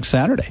talk to you next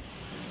Saturday.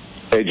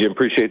 Hey, Jim,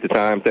 appreciate the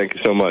time. Thank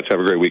you so much. Have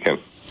a great weekend.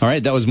 All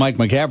right, that was Mike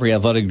McCaffrey,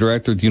 Athletic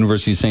Director at the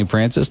University of St.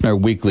 Francis, in our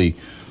weekly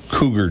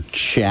Cougar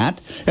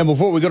Chat. And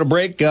before we go to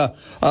break, I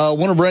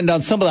want to run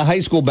down some of the high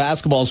school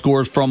basketball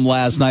scores from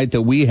last night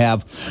that we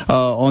have.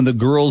 On the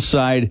girls'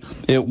 side,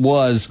 it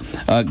was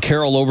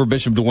Carroll over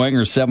Bishop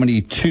Dwenger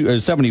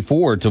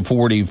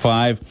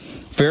 74-45.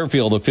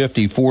 Fairfield, a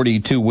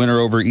 50-42 winner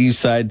over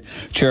Eastside.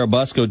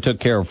 Cherubusco took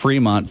care of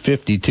Fremont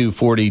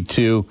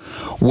 52-42.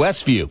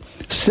 Westview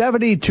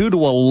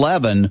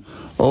 72-11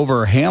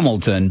 over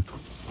Hamilton.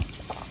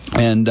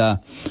 And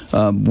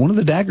one of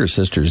the Dagger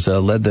sisters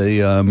led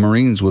the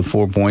Marines with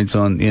 4 points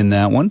in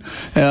that one.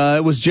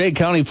 It was Jay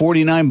County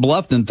 49,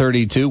 Bluffton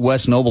 32,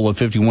 West Noble a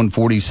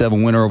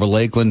 51-47 winner over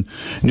Lakeland,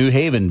 New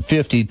Haven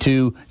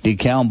 52,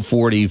 DeKalb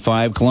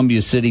 45,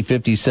 Columbia City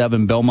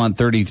 57, Belmont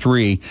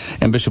 33,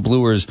 and Bishop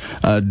Luers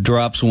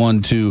drops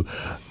one to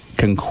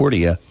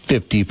Concordia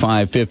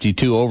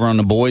 55-52. Over on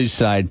the boys'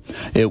 side,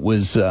 it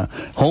was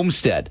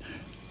Homestead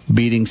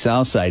beating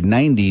Southside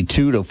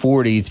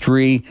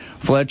 92-43.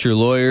 Fletcher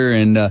Lawyer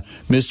and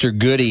Mr.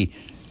 Goody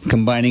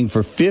combining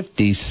for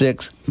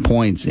 56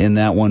 points in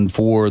that one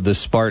for the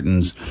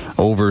Spartans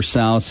over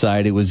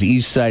Southside. It was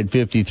Eastside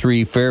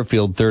 53,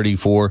 Fairfield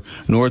 34,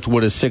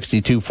 Northwood a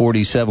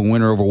 62-47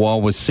 winner over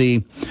Walworth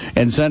C,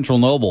 and Central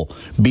Noble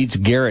beats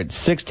Garrett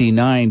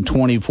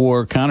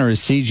 69-24. Connor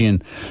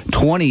Essesian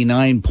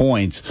 29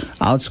 points,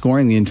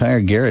 outscoring the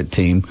entire Garrett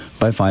team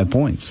by 5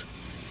 points.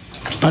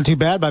 Not too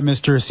bad by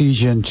Mr.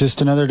 Essesian.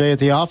 Just another day at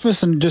the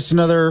office, and just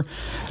another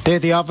day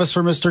at the office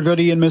for Mr.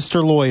 Goody and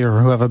Mr. Lawyer,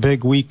 who have a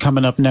big week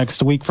coming up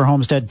next week for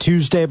Homestead.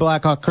 Tuesday,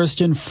 Blackhawk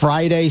Christian.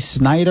 Friday,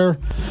 Snyder.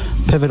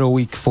 Pivotal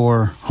week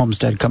for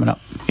Homestead coming up.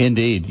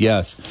 Indeed,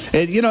 yes.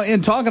 And,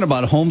 in talking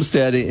about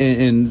Homestead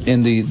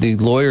in the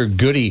Lawyer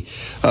Goody,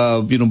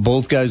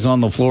 both guys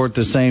on the floor at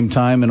the same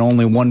time and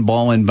only one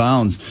ball in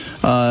bounds,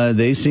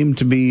 they seem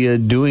to be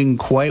doing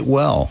quite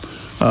well.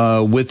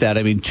 With that,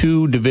 I mean,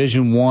 2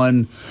 Division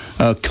I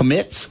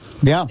commits.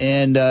 Yeah.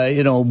 And,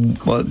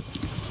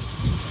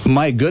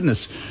 my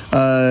goodness,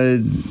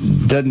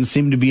 doesn't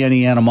seem to be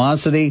any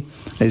animosity.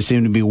 They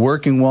seem to be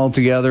working well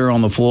together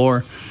on the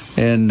floor.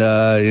 And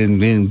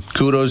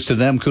kudos to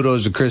them.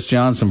 Kudos to Chris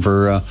Johnson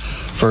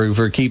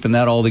for keeping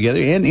that all together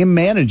and in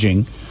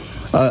managing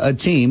a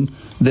team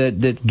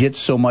that gets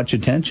so much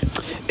attention.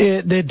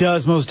 It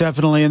does, most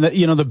definitely. And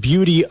the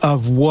beauty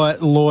of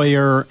what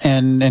Lawyer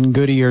and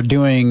Goody are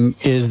doing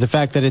is the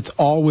fact that it's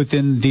all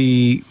within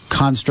the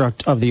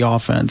construct of the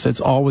offense.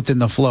 It's all within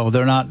the flow.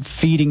 They're not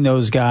feeding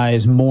those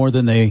guys more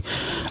than they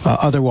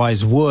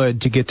otherwise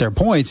would to get their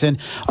points. And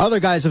other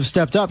guys have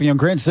stepped up.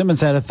 Grant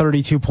Simmons had a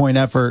 32-point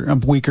effort a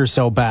week or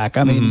so back.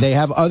 I mean, they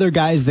have other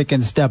guys that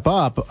can step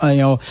up.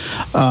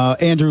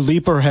 Andrew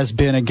Leeper has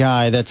been a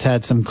guy that's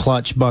had some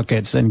clutch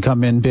buckets and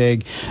come in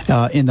big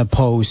in the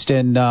post.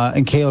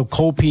 And Caleb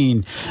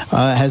Colpine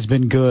has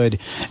been good.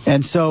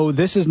 And so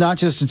this is not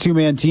just a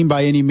two-man team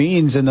by any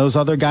means, and those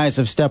other guys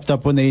have stepped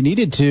up when they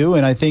needed to.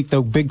 And I think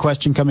the big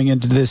question coming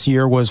into this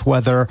year was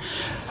whether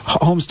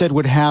Homestead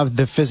would have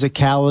the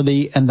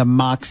physicality and the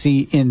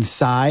moxie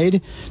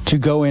inside to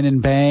go in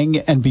and bang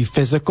and be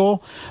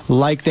physical,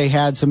 like they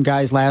had some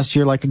guys last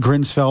year, like a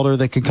Grinsfelder,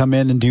 that could come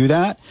in and do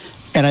that.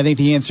 And I think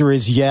the answer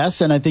is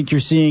yes. And I think you're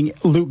seeing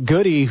Luke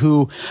Goody,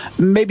 who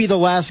maybe the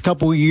last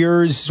couple of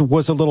years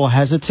was a little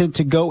hesitant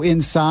to go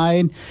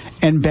inside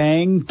and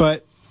bang,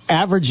 but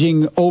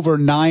averaging over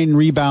 9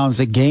 rebounds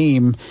a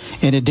game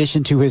in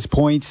addition to his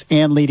points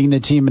and leading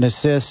the team in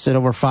assists at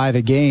over 5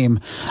 a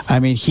game. I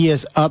mean, he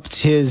has upped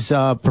his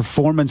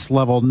performance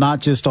level, not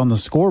just on the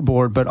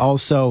scoreboard, but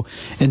also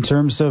in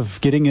terms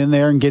of getting in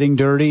there and getting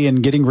dirty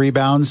and getting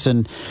rebounds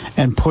and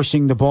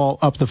pushing the ball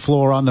up the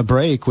floor on the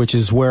break, which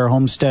is where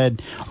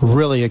Homestead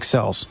really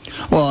excels.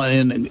 Well,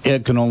 and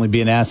it can only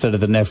be an asset at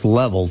the next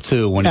level,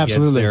 too, when he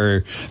gets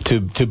there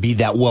to be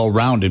that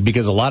well-rounded,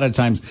 because a lot of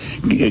times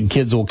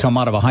kids will come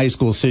out of a high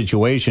school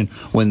situation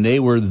when they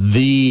were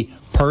the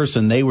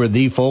person, they were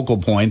the focal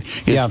point,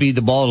 is feed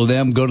the ball to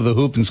them, go to the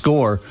hoop and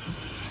score.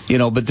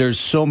 But there's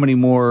so many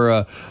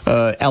more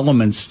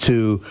elements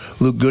to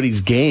Luke Goody's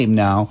game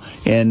now,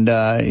 and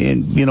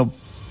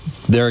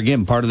there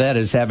again, part of that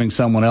is having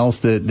someone else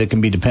that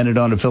can be depended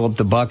on to fill up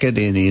the bucket.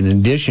 In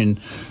addition,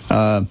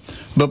 but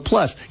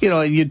plus,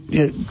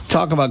 you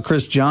talk about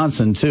Chris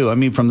Johnson too. I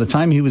mean, from the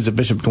time he was at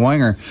Bishop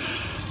Dwenger,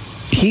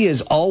 he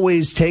has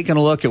always taken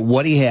a look at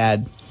what he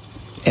had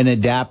and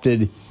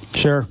adapted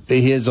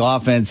his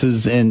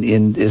offenses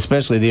and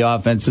especially the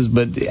offenses,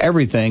 but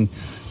everything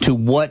to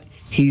what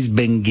he's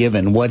been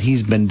given, what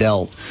he's been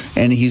dealt,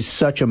 and he's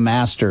such a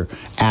master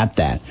at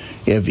that.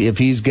 If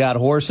he's got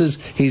horses,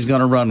 he's going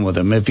to run with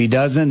them. If he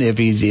doesn't, if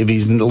he's a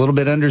little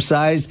bit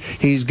undersized,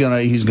 he's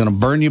gonna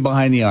burn you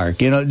behind the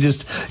arc.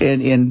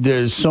 And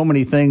there's so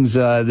many things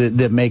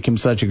that make him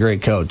such a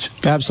great coach.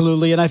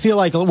 Absolutely, and I feel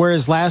like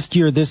whereas last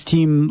year this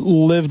team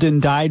lived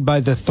and died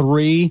by the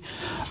 3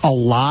 a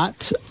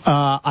lot,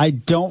 I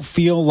don't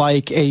feel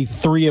like a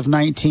 3 of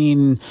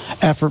 19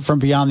 effort from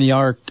beyond the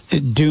arc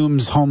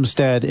dooms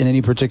Homestead in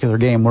any particular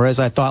game, whereas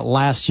I thought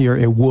last year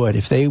it would.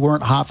 If they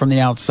weren't hot from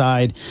the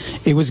outside,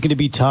 it was going to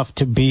be tough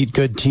to beat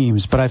good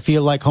teams. But I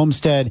feel like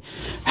Homestead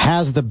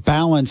has the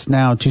balance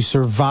now to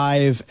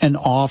survive an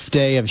off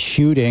day of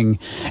shooting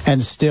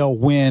and still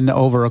win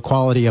over a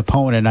quality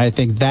opponent. I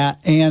think that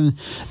and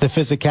the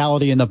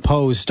physicality in the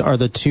post are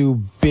the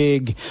two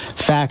big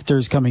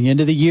factors coming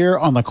into the year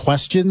on the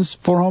questions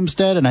for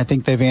Homestead, and I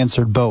think they've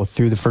answered both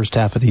through the first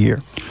half of the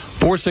year.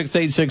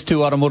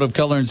 46862 Automotive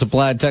Color and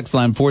Supply, text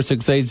line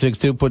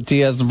 46862. Put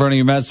TS in front of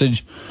your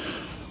message.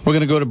 We're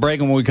going to go to break,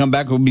 and when we come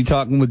back, we'll be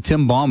talking with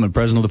Tim Bauman,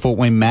 president of the Fort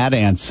Wayne Mad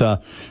Ants.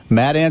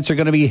 Mad Ants are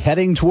going to be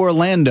heading to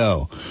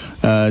Orlando,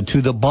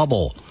 to the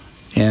Bubble,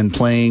 and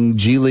playing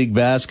G League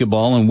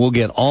basketball, and we'll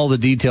get all the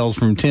details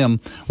from Tim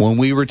when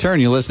we return.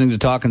 You're listening to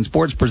Talkin'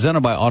 Sports,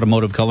 presented by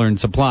Automotive Color and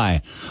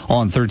Supply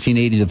on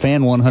 1380 The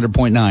Fan,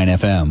 100.9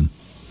 FM.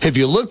 Have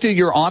you looked at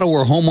your auto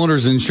or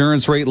homeowner's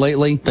insurance rate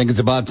lately? Think it's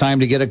about time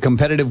to get a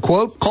competitive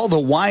quote? Call the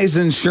Wise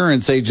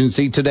Insurance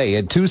Agency today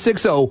at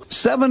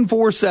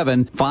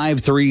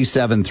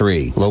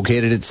 260-747-5373.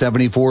 Located at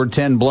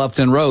 7410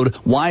 Bluffton Road,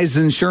 Wise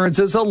Insurance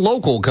is a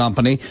local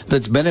company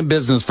that's been in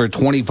business for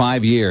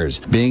 25 years.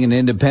 Being an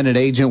independent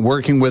agent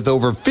working with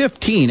over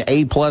 15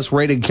 A-plus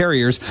rated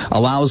carriers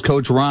allows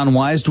Coach Ron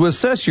Wise to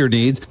assess your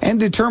needs and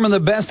determine the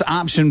best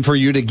option for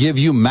you to give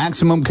you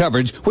maximum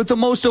coverage with the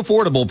most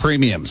affordable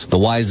premiums. The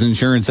Wise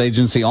Insurance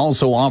Agency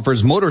also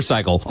offers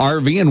motorcycle,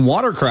 RV, and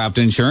watercraft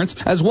insurance,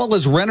 as well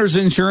as renter's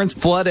insurance,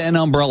 flood, and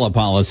umbrella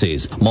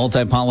policies.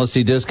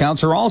 Multi-policy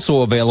discounts are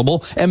also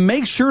available, and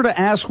make sure to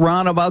ask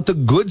Ron about the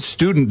good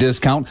student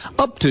discount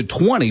up to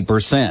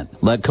 20%.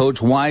 Let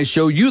Coach Wise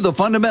show you the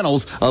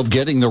fundamentals of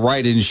getting the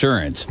right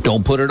insurance.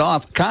 Don't put it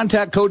off.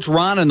 Contact Coach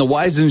Ron and the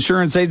Wise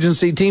Insurance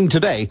Agency team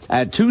today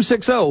at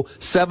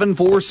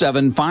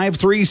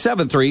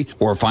 260-747-5373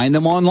 or find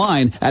them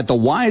online at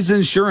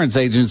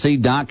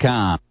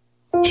thewiseinsuranceagency.com.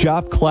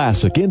 Shop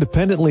classic,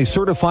 independently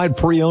certified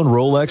pre-owned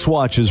Rolex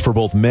watches for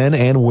both men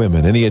and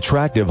women in the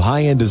attractive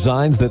high-end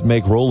designs that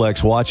make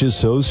Rolex watches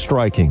so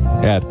striking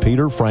at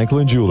Peter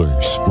Franklin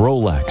Jewelers.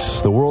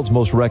 Rolex, the world's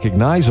most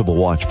recognizable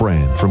watch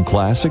brand, from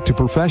classic to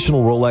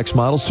professional Rolex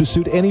models to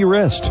suit any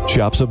wrist.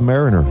 Shop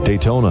Submariner,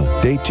 Daytona,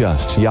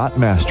 Datejust,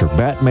 Yachtmaster,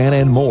 Batman,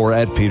 and more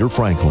at Peter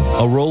Franklin.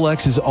 A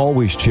Rolex is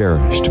always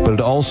cherished, but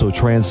it also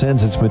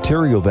transcends its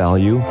material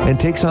value and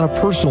takes on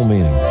a personal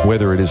meaning.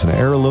 Whether it is an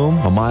heirloom,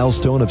 a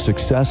milestone of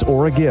success, success,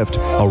 or a gift,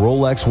 a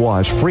Rolex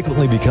watch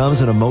frequently becomes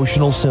an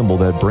emotional symbol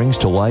that brings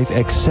to life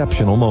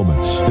exceptional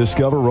moments.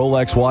 Discover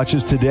Rolex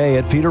watches today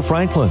at Peter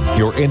Franklin,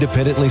 your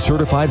independently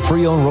certified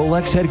pre-owned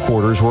Rolex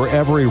headquarters where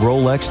every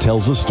Rolex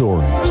tells a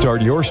story.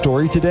 Start your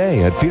story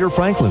today at Peter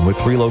Franklin with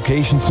 3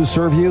 locations to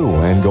serve you: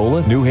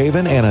 Angola, New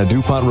Haven, and on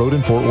DuPont Road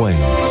in Fort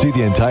Wayne. See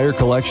the entire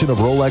collection of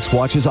Rolex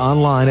watches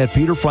online at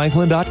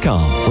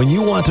peterfranklin.com. When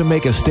you want to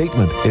make a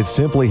statement, it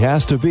simply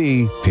has to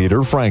be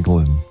Peter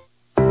Franklin.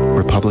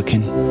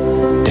 Republican,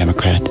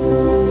 Democrat,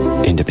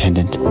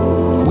 Independent,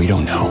 we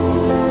don't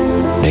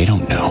know. They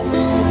don't know.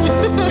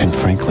 And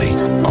frankly,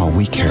 all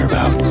we care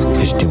about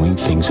is doing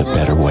things a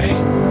better way.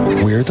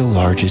 We're the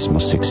largest,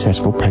 most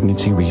successful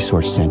pregnancy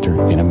resource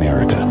center in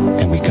America,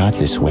 and we got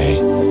this way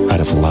out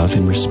of love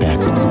and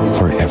respect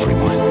for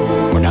everyone.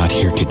 We're not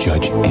here to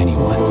judge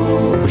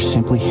anyone. We're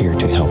simply here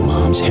to help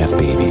moms have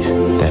babies.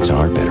 That's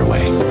our better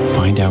way.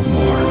 Find out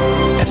more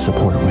at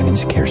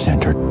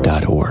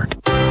supportwomenscarecenter.org.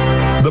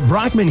 The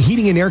Brockman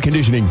Heating and Air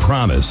Conditioning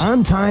promise.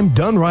 On time,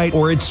 done right,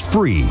 or it's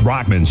free.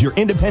 Brockman's your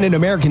independent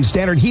American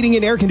Standard heating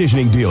and air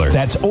conditioning dealer.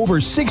 That's over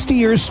 60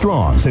 years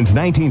strong. Since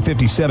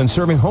 1957,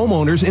 serving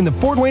homeowners in the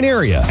Fort Wayne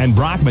area. And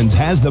Brockman's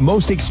has the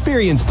most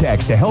experienced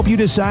techs to help you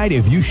decide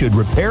if you should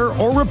repair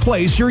or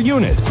replace your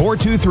unit.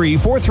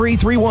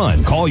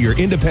 423-4331. Call your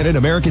independent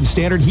American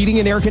Standard heating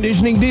and air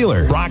conditioning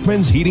dealer.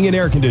 Brockman's Heating and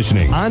Air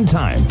Conditioning. On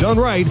time, done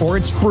right, or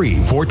it's free.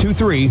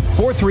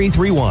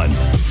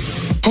 423-4331.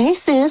 Hey,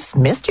 sis.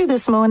 Missed you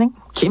this morning.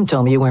 Kim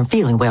told me you weren't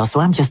feeling well, so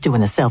I'm just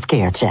doing a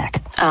self-care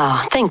check.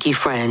 Oh, thank you,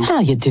 friend.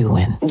 How you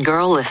doing?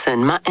 Girl,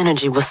 listen, my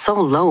energy was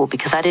so low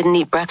because I didn't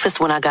eat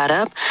breakfast when I got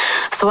up,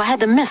 so I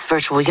had to miss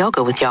virtual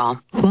yoga with y'all.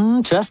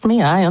 Trust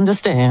me, I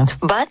understand.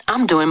 But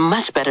I'm doing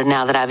much better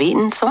now that I've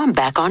eaten, so I'm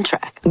back on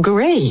track.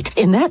 Great.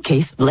 In that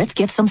case, let's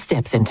get some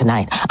steps in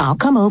tonight. I'll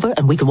come over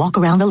and we can walk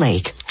around the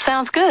lake.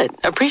 Sounds good.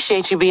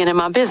 Appreciate you being in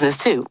my business,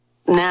 too.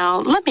 Now,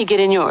 let me get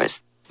in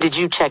yours. Did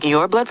you check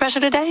your blood pressure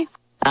today?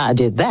 I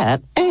did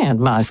that and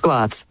my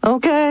squats.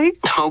 Okay?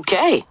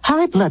 Okay.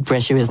 High blood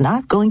pressure is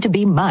not going to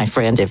be my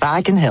friend if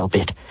I can help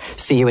it.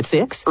 See you at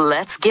 6?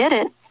 Let's get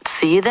it.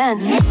 See you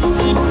then.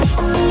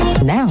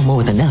 Now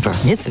more than ever,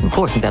 it's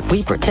important that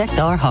we protect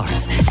our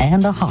hearts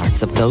and the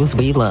hearts of those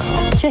we love.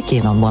 Check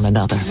in on one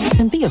another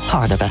and be a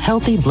part of a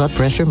healthy blood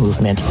pressure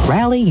movement.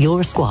 Rally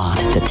your squad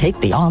to take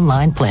the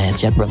online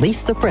pledge at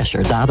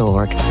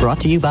releasethepressure.org. Brought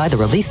to you by the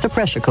Release the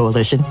Pressure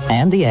Coalition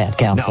and the Ad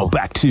Council. Now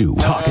back to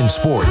Talking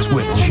Sports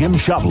with Jim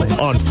Shovlin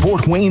on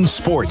Fort Wayne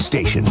Sports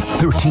Station,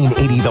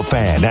 1380 The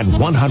Fan and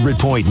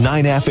 100.9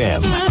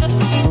 FM.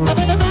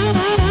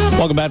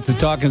 Welcome back to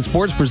Talking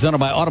Sports, presented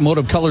by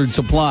Automotive Colored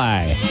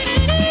Supply.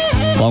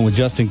 Along with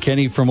Justin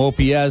Kenny from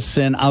OPS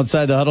and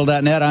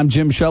OutsideTheHuddle.net, I'm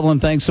Jim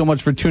Shovlin. Thanks so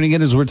much for tuning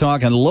in as we're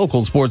talking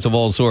local sports of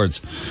all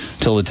sorts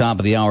till the top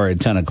of the hour at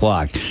 10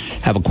 o'clock.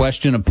 Have a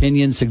question,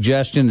 opinion,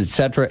 suggestion,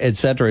 etc.,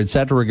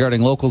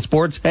 regarding local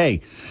sports?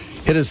 Hey,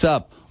 hit us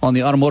up on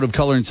the Automotive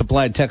Color and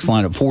Supply text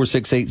line at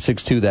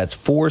 46862. That's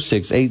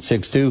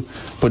 46862.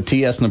 Put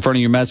TS in the front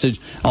of your message.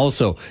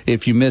 Also,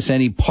 if you miss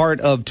any part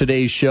of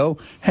today's show,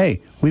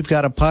 hey, we've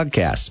got a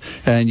podcast,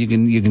 and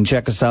you can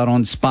check us out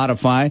on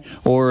Spotify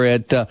or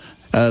at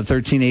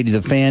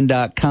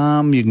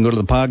 1380thefan.com. You can go to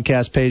the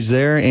podcast page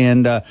there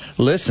and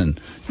listen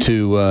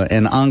to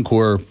an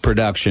encore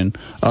production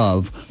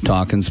of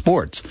Talkin'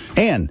 Sports.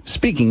 And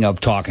speaking of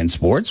Talkin'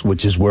 Sports,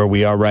 which is where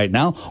we are right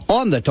now,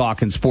 on the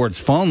Talkin' Sports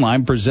phone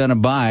line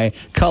presented by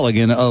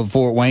Culligan of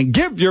Fort Wayne.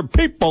 Give your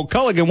people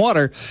Culligan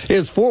water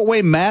is Fort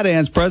Wayne Mad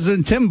Ants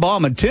President Tim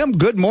Bauman. Tim,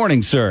 good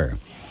morning, sir.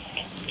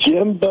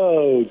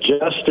 Jimbo,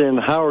 Justin,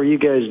 how are you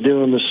guys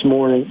doing this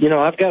morning? You know,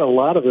 I've got a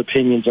lot of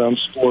opinions on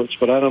sports,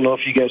 but I don't know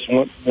if you guys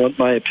want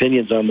my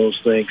opinions on those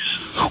things.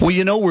 Well,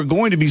 you know, we're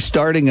going to be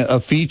starting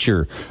a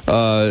feature,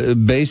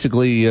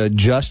 basically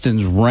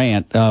Justin's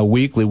rant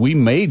weekly. We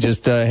may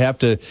just have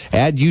to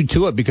add you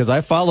to it because I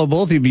follow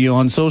both of you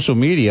on social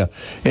media,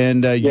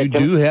 and you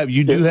do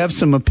have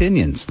some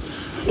opinions.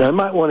 I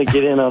might want to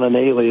get in on an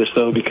alias,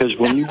 though, because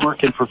when you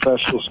work in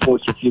professional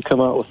sports, if you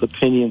come out with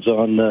opinions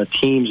on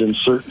teams in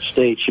certain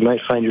states, you might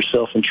find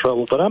yourself in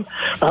trouble. But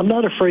I'm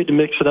not afraid to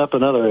mix it up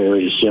in other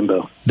areas,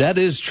 Jimbo. That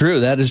is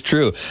true. That is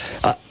true.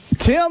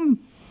 Tim,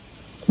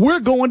 we're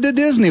going to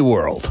Disney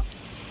World.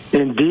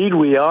 Indeed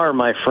we are,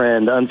 my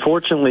friend.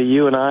 Unfortunately,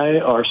 you and I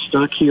are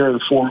stuck here in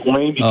Fort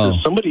Wayne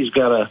because somebody's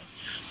got to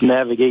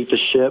navigate the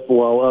ship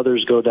while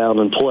others go down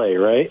and play,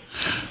 right?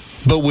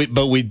 But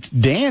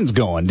Dan's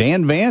going.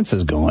 Dan Vance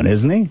is going,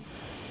 isn't he?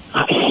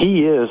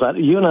 He is.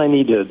 You and I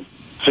need to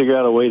figure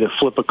out a way to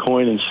flip a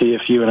coin and see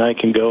if you and I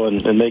can go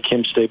and make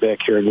him stay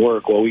back here and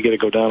work while we got to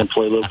go down and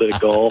play a little bit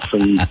of golf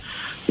and,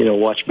 you know,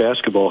 watch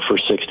basketball for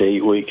 6 to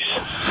 8 weeks.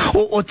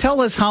 Well,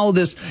 tell us how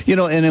this, you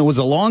know, and it was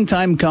a long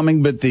time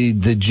coming, but the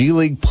G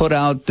League put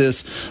out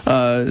this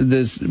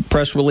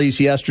press release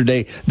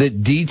yesterday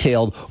that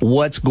detailed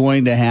what's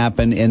going to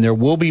happen, and there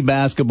will be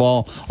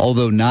basketball,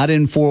 although not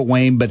in Fort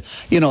Wayne. But,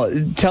 you know,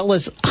 tell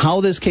us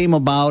how this came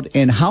about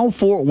and how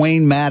Fort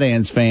Wayne Mad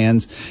Ants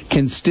fans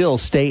can still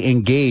stay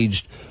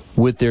engaged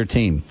with their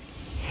team.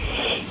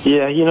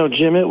 Yeah,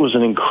 Jim, it was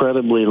an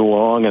incredibly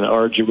long and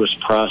arduous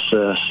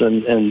process,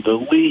 and the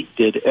league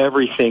did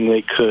everything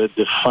they could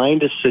to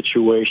find a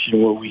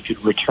situation where we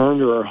could return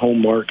to our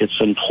home markets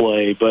and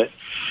play. But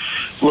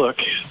look,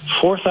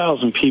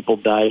 4,000 people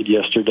died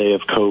yesterday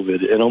of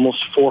COVID, and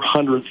almost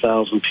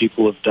 400,000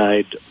 people have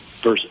died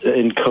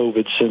in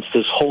COVID since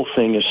this whole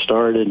thing has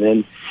started.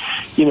 And,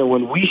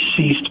 when we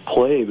ceased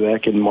play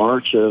back in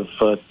March of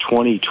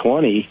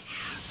 2020,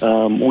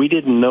 we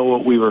didn't know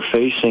what we were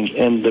facing,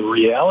 and the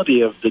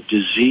reality of the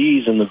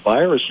disease and the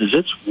virus is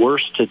it's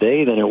worse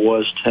today than it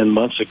was 10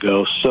 months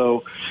ago.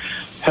 So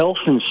health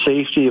and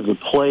safety of the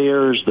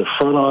players, the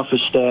front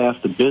office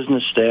staff, the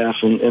business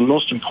staff, and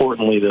most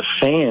importantly, the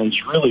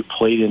fans really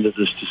played into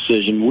this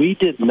decision. We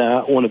did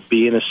not want to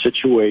be in a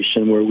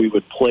situation where we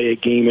would play a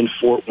game in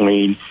Fort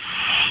Wayne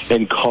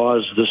and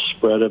cause the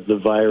spread of the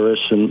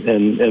virus and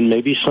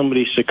maybe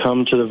somebody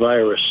succumb to the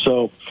virus.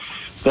 So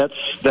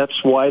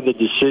that's why the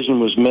decision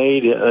was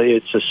made.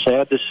 It's a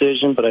sad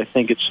decision, but I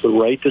think it's the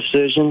right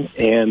decision,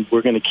 and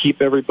we're going to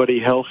keep everybody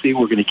healthy.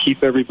 We're going to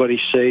keep everybody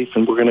safe,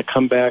 and we're going to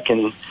come back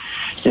in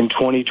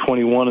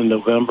 2021 in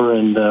November,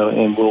 and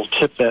we'll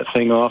tip that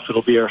thing off.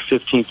 It'll be our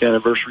 15th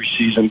anniversary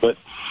season. But,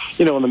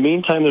 in the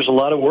meantime, there's a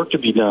lot of work to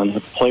be done. The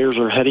players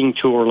are heading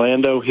to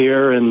Orlando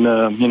here in,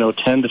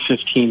 10 to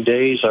 15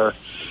 days. Our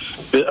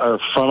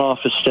front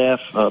office staff,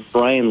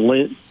 Brian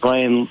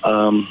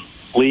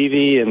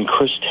Levy and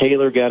Chris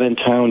Taylor got in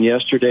town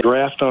yesterday,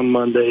 draft on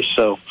Monday.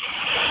 So,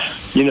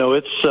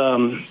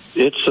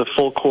 it's a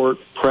full court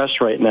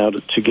press right now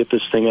to get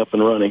this thing up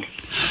and running.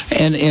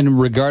 And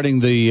regarding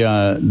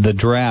the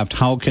draft,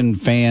 how can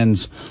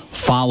fans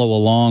follow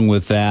along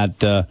with that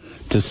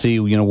to see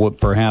what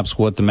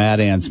the Mad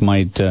Ants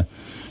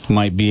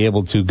might be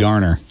able to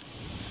garner?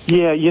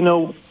 Yeah,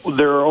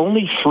 there are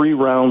only 3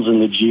 rounds in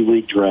the G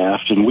League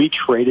draft, and we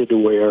traded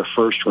away our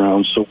first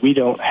round, so we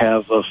don't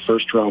have a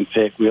first-round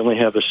pick. We only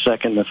have a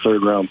second and a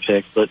third-round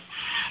pick. But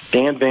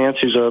Dan Vance,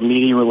 who's our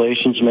media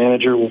relations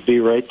manager, will be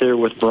right there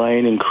with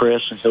Brian and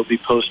Chris, and he'll be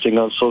posting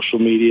on social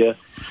media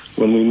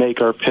when we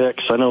make our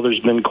picks. I know there's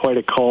been quite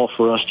a call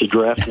for us to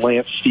draft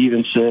Lance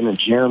Stevenson and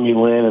Jeremy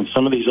Lin and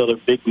some of these other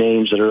big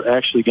names that are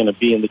actually going to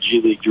be in the G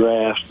League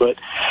draft. But,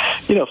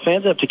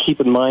 fans have to keep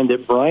in mind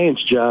that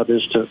Brian's job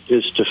is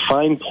to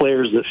find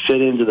players that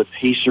fit into the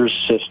Pacers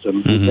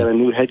system. He's got a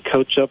new head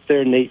coach up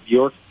there, Nate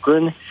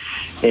Bjorkgren,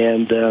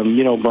 and,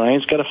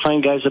 Brian's got to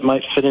find guys that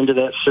might fit into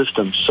that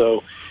system.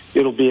 So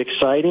it'll be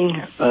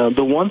exciting.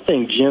 The one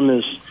thing, Jim,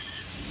 is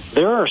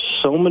there are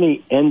so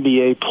many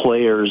NBA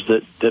players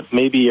that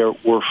maybe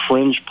were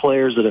fringe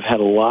players that have had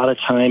a lot of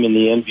time in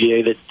the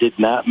NBA that did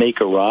not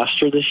make a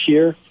roster this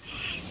year.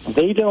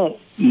 They don't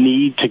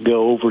need to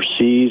go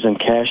overseas and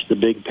cash the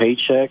big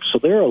paycheck. So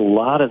there are a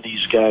lot of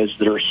these guys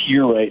that are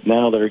here right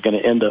now that are going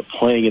to end up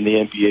playing in the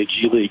NBA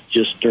G League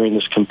just during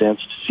this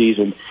condensed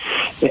season.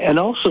 And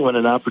also in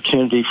an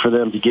opportunity for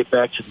them to get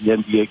back to the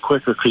NBA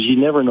quicker, because you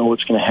never know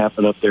what's going to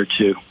happen up there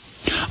too.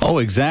 Oh,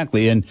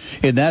 exactly. And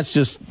that's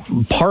just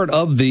part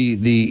of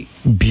the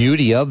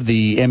beauty of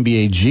the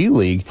NBA G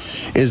League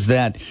is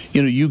that,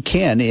 you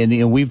can,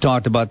 and we've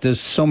talked about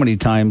this so many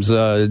times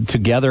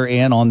together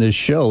and on this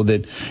show,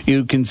 that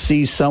you can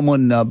see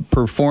someone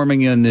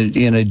performing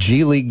in a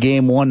G League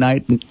game one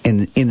night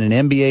and in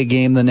an NBA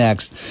game the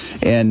next.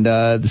 And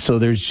so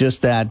there's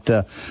just that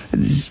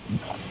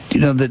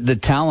the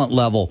talent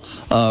level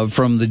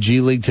from the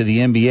G League to the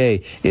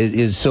NBA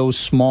is so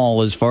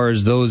small as far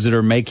as those that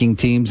are making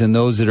teams and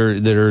those that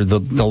are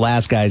the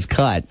last guys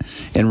cut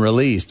and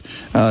released.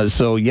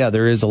 So yeah,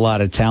 there is a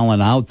lot of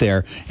talent out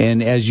there.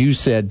 And as you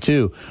said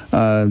too,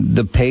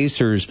 the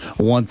Pacers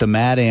want the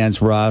Mad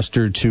Ants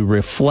roster to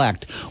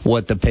reflect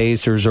what the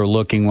Pacers are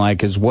looking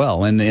like as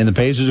well. And the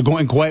Pacers are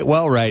going quite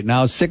well right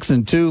now,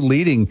 6-2,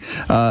 leading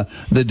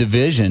the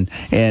division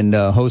and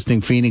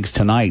hosting Phoenix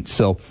tonight.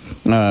 So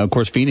of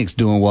course Phoenix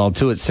doing well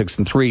too at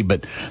 6-3,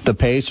 but the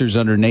Pacers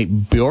under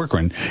Nate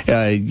Bjorkgren,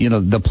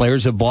 the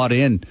players have bought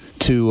in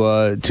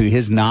to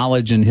his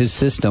knowledge and his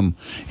system,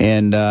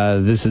 and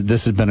this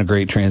has been a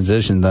great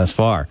transition thus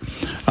far.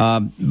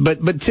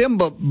 But Tim,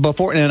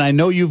 before, and I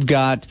know you've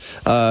got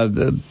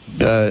an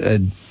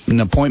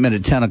appointment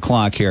at 10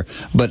 o'clock here,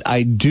 but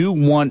I do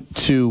want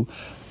to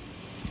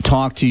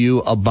talk to you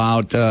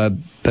about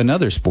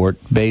another sport,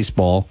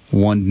 baseball,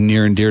 one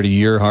near and dear to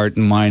your heart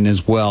and mine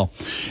as well.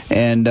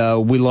 And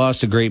we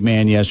lost a great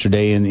man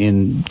yesterday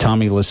in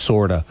Tommy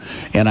Lasorda.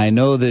 And I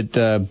know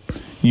that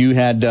you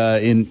had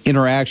an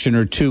interaction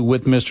or two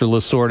with Mr.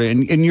 Lasorda.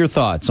 And your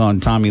thoughts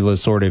on Tommy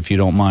Lasorda, if you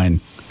don't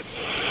mind.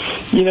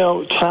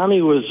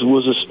 Tommy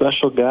was a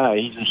special guy.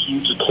 He's a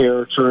huge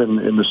character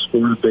in the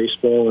sport of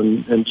baseball.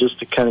 And just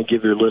to kind of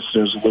give your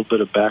listeners a little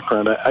bit of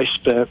background, I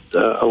spent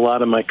a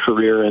lot of my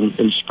career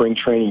in spring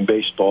training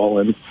baseball,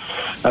 and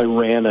I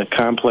ran a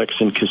complex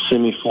in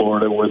Kissimmee,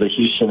 Florida, where the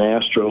Houston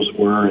Astros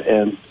were.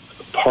 And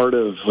part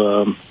of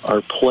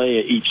our play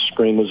each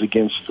spring was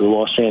against the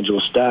Los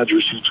Angeles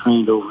Dodgers, who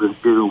trained over in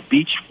Vero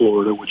Beach,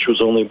 Florida, which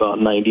was only about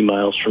 90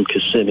 miles from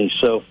Kissimmee.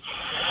 So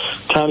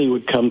Tommy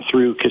would come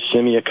through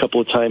Kissimmee a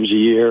couple of times a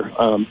year.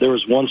 There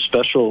was one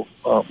special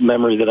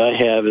memory that I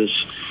have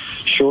is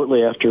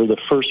shortly after the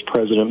first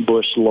President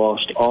Bush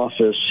lost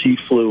office, he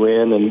flew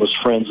in and was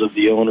friends of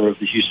the owner of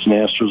the Houston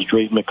Astros,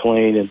 Drayton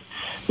McLean, and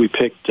we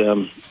picked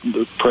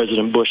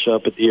President Bush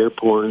up at the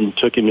airport and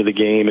took him to the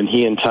game, and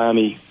he and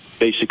Tommy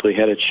basically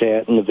had a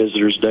chat in the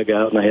visitors'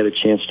 dugout, and I had a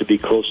chance to be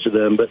close to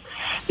them. But,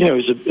 he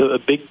was a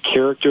big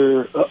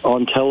character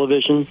on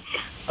television.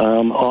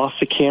 Off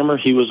the camera,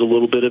 he was a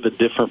little bit of a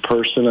different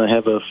person. I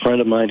have a friend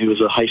of mine who was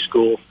a high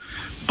school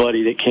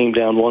buddy that came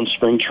down one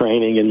spring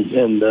training,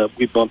 and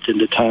we bumped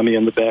into Tommy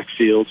on the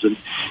backfields. And,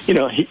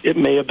 it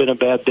may have been a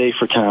bad day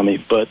for Tommy,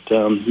 but,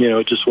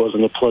 it just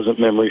wasn't a pleasant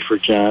memory for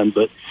John.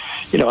 But,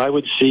 I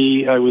would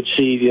see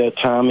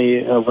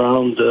Tommy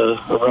around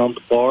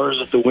the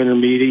bars at the winter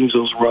meetings.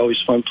 Those were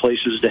always fun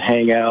places to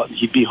hang out.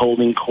 He'd be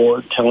holding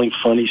court, telling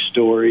funny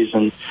stories.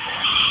 And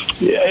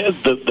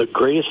the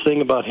greatest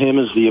thing about him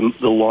is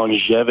the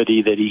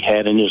longevity that he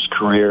had in his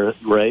career,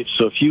 right?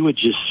 So if you would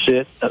just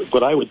sit,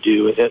 what I would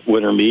do at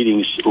winter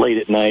meetings late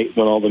at night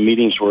when all the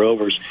meetings were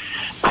over,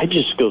 I'd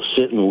just go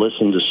sit and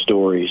listen to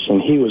stories.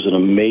 And he was an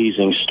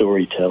amazing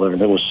storyteller,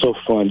 and it was so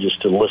fun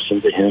just to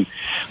listen to him.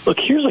 Look,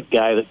 here's a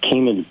guy that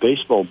came into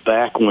baseball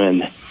back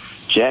when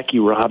Jackie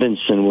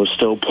Robinson was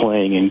still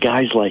playing, and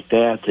guys like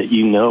that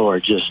are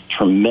just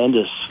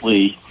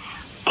tremendously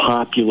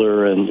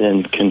popular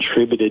and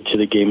contributed to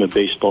the game of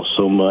baseball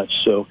so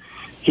much. So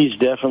he's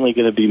definitely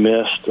going to be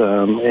missed,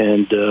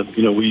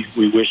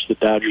 we wish the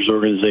Dodgers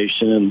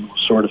organization and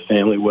sort of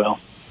family well.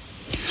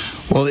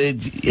 Well,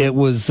 it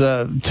was,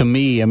 to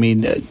me,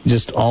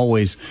 just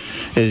always,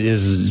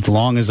 as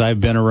long as I've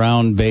been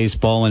around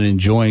baseball and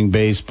enjoying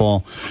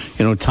baseball,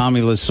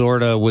 Tommy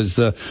Lasorda was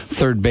the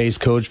third base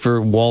coach for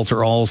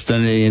Walter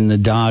Alston in the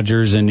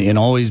Dodgers and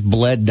always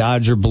bled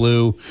Dodger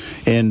blue.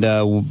 And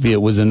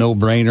it was a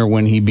no-brainer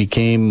when he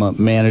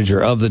became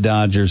manager of the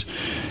Dodgers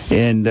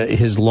and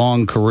his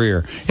long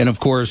career. And, of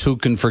course, who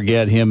can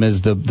forget him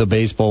as the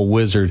baseball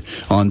wizard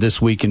on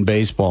This Week in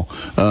Baseball,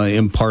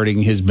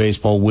 imparting his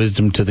baseball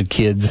wisdom to the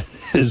kids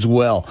as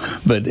well.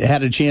 But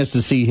had a chance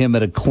to see him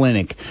at a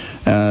clinic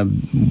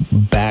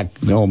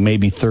back,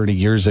 maybe 30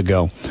 years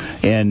ago.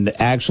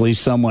 And actually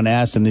someone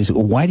asked him, they said,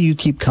 why do you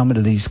keep coming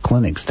to these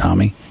clinics,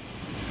 Tommy?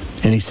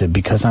 And he said,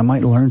 because I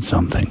might learn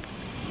something.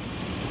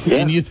 Yeah.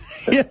 And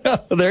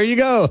there you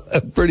go.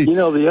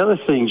 The other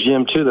thing,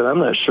 Jim, too, that I'm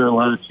not sure a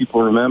lot of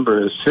people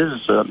remember is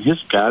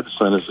his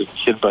godson is a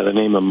kid by the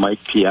name of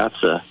Mike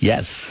Piazza.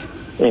 Yes.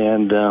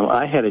 And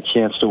I had a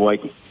chance to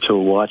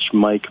watch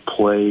Mike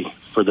play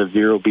for the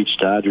Vero Beach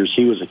Dodgers.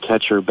 He was a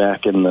catcher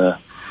back in the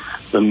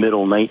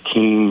middle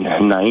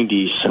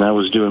 1990s, and I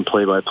was doing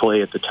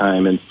play-by-play at the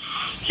time. And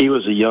he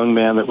was a young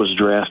man that was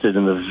drafted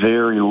in the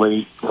very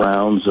late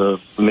rounds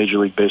of the Major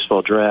League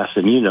Baseball draft.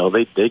 And,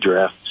 they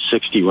draft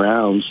 60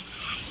 rounds.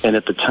 And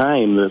at the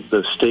time,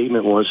 the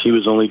statement was he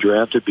was only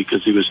drafted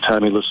because he was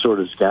Tommy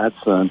Lasorda's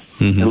godson.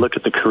 Mm-hmm. And look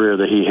at the career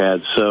that he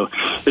had. So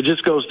it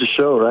just goes to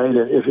show, right,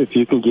 if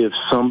you can give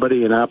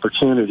somebody an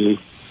opportunity,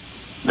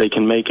 they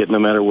can make it no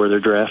matter where they're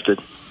drafted.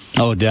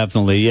 Oh,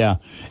 definitely, yeah.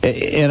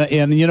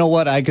 And you know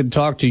what? I could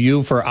talk to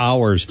you for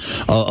hours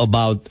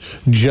about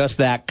just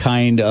that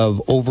kind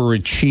of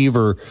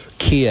overachiever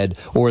kid,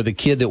 or the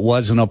kid that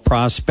wasn't a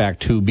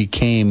prospect who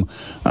became,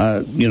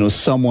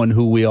 someone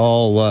who we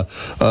all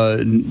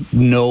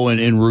know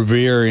and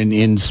revere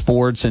in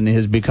sports, and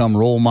has become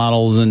role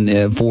models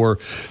and for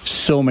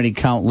so many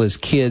countless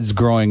kids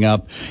growing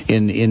up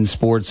in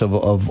sports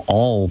of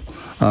all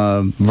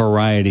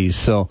varieties.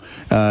 So,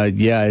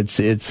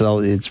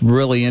 it's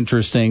really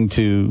interesting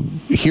to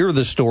hear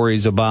the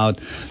stories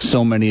about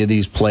so many of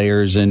these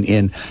players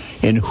and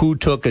who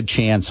took a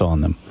chance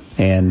on them.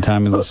 And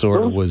Tommy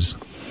Lasorda was.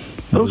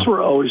 Those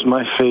were always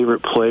my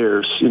favorite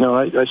players.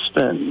 I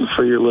spent,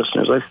 for your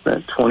listeners,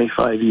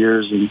 25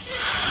 years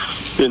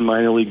in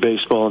minor league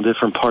baseball in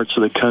different parts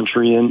of the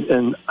country,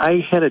 and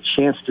I had a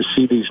chance to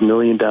see these $1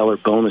 million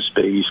bonus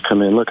babies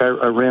come in. Look, I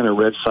ran a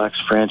Red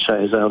Sox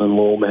franchise out in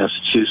Lowell,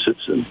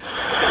 Massachusetts, and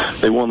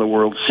they won the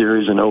World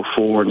Series in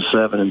 04 and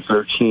 7 and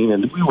 13,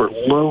 and we were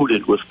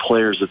loaded with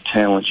players of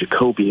talent: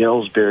 Jacoby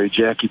Ellsbury,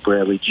 Jackie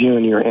Bradley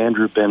Jr.,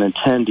 Andrew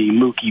Benintendi,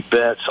 Mookie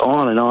Betts,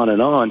 on and on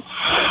and on.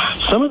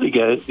 Some of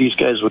these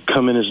guys would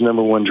come in as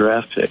number one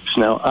draft picks.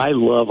 Now, I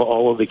love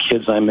all of the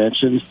kids I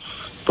mentioned,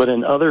 but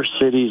in other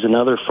cities and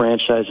other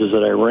franchises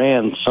that I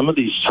ran, some of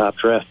these top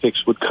draft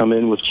picks would come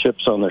in with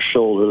chips on their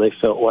shoulder. They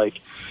felt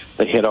like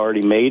they had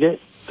already made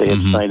it. They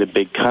had signed a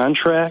big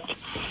contract.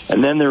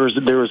 And then there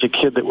was a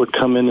kid that would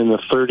come in the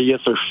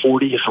 30th or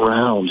 40th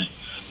round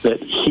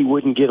that he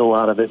wouldn't get a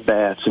lot of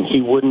at-bats and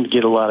he wouldn't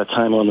get a lot of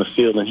time on the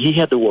field, and he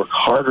had to work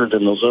harder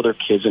than those other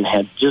kids and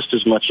had just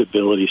as much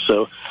ability.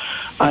 So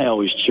I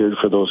always cheered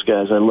for those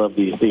guys. I love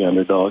the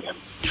underdog.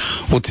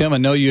 Well, Tim, I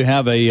know you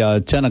have a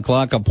 10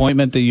 o'clock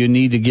appointment that you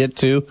need to get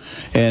to,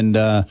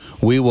 and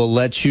we will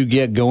let you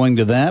get going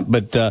to that.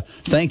 But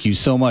thank you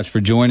so much for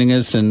joining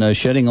us and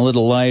shedding a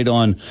little light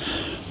on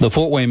the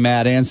Fort Wayne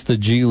Mad Ants, the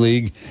G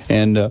League,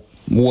 and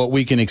what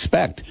we can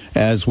expect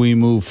as we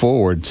move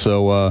forward.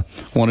 So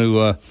want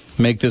to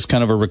make this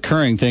kind of a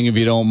recurring thing, if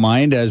you don't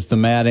mind, as the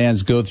Mad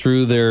Ants go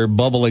through their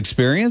bubble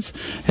experience.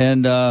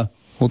 And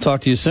we'll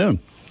talk to you soon.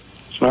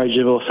 All right,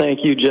 Jim. Well,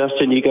 thank you,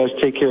 Justin. You guys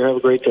take care. Have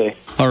a great day.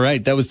 All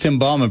right. That was Tim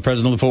Bauman,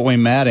 president of the Fort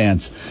Wayne Mad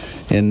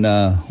Ants. And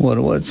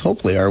what's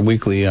hopefully our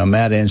weekly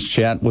Mad Ants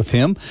chat with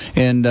him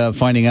and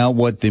finding out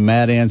what the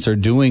Mad Ants are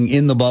doing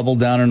in the bubble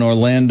down in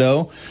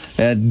Orlando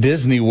at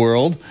Disney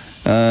World.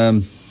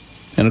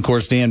 And, of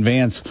course, Dan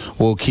Vance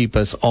will keep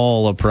us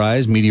all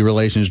apprised, media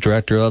relations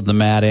director of the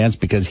Mad Ants,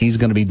 because he's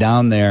going to be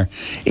down there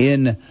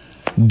in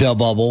the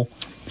bubble.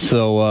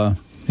 So,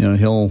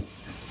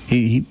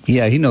 he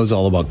knows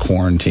all about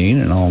quarantine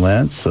and all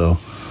that. So,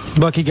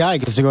 lucky guy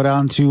gets to go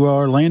down to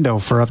Orlando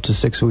for up to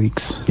 6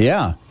 weeks.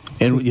 Yeah,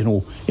 and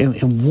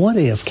and what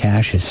if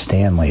Cassius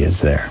Stanley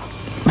is there?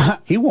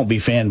 He won't be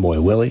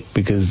fanboy, will he?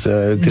 Because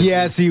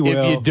yes, he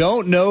will. If you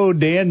don't know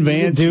Dan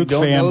Vance, you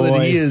don't know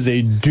that he is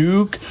a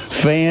Duke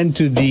fan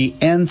to the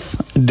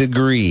nth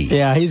degree.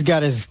 Yeah, he's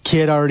got his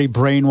kid already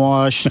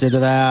brainwashed into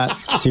that.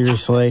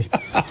 Seriously,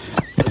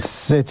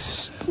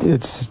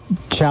 it's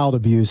child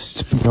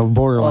abuse,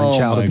 borderline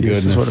child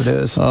abuse is what it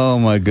is. Oh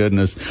my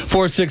goodness.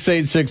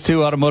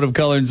 46862 Automotive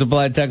Color and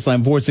Supply text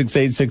line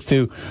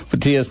 46862 for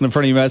TS in the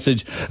front of your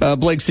message.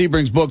 Blake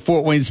Sebring's book,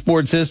 Fort Wayne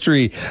Sports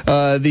History.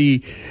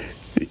 The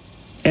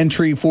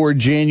entry for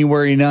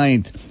January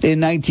 9th.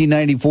 In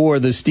 1994,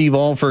 the Steve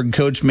Alford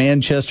coached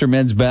Manchester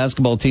men's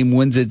basketball team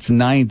wins its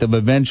 9th of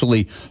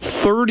eventually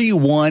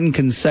 31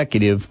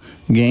 consecutive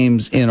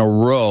games in a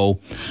row.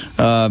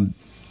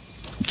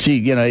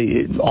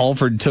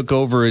 Alford took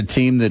over a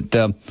team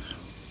that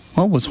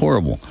was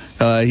horrible.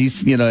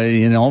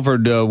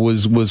 Alford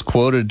was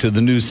quoted to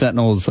the News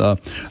Sentinel's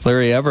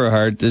Larry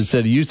Everhart that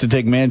said he used to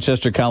take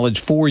Manchester College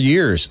 4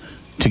 years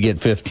to get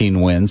 15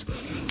 wins.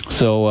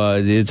 So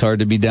it's hard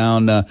to be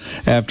down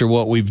after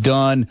what we've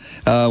done.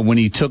 When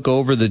he took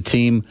over the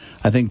team,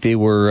 I think they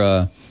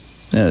were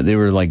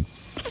like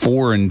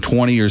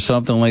 4-20 or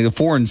something like that,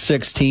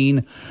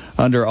 4-16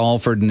 under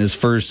Alford in his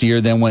first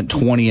year. Then went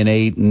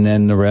 20-8, and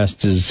then the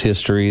rest is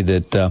history.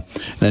 Then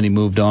he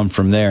moved on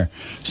from there.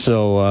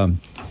 So.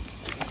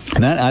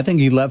 I think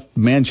he left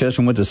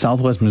Manchester and went to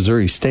Southwest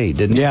Missouri State,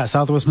 didn't he? Yeah,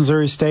 Southwest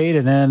Missouri State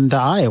and then to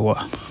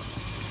Iowa.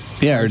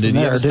 Yeah, or did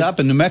he ever stop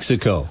in New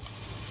Mexico?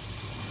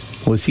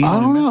 Was he? I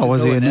don't know.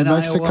 Was he in New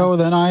Mexico,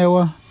 then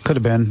Iowa? Could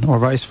have been, or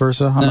vice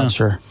versa. I'm not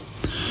sure.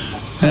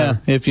 Yeah,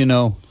 if you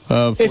know.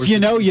 If you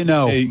know, you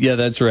know. Yeah,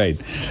 that's right.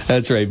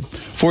 That's right.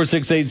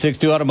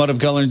 46862 Automotive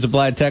Color and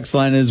Supply text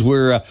line as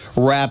we're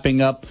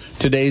wrapping up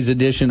today's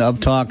edition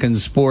of Talkin'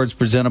 Sports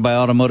presented by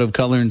Automotive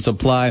Color and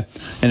Supply.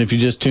 And if you're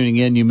just tuning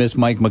in, you missed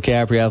Mike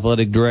McCaffrey,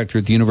 athletic director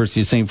at the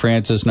University of St.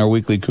 Francis, in our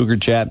weekly Cougar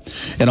Chat.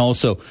 And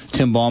also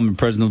Tim Bauman,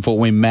 president of Fort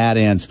Wayne Mad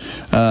Ants,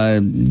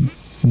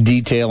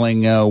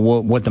 detailing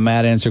what the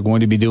Mad Ants are going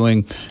to be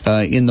doing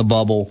in the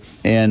bubble.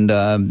 And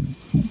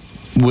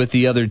with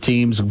the other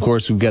teams, of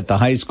course, we've got the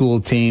high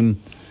school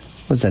team.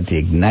 What's that, the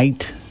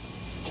Ignite?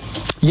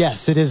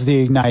 Yes, it is the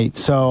Ignite.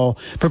 So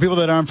for people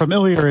that aren't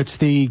familiar, it's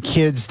the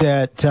kids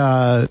that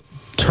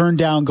turned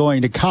down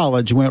going to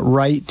college, went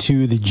right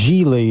to the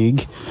G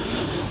League,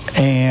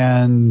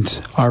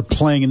 and are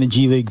playing in the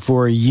G League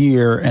for a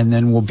year, and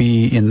then will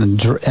be in the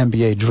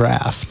NBA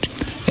draft.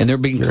 And they're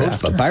being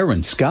coached by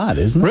Byron Scott,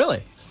 isn't it?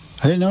 Really?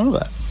 I didn't know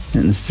that.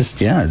 And it's just,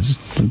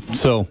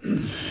 so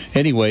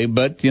anyway,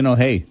 but,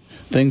 hey,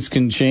 things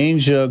can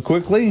change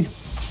quickly,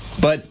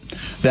 but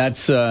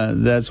that's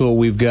what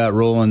we've got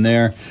rolling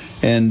there.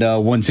 And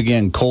once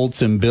again,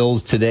 Colts and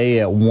Bills today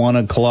at 1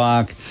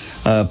 o'clock,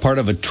 part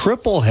of a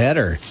triple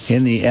header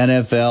in the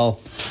NFL.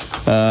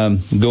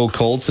 Go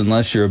Colts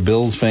unless you're a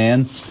Bills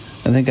fan.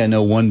 I think I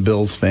know one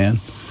Bills fan.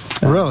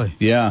 Really?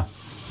 Yeah.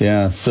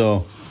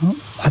 So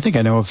I think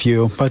I know a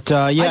few, but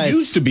I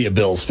used to be a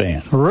Bills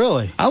fan.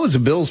 Really? I was a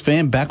Bills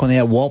fan back when they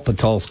had Walt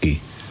Patulski.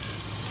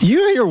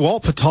 You hear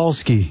Walt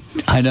Patulski?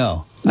 I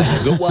know.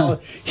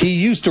 Well, he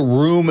used to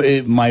room.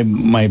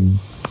 My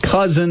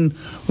cousin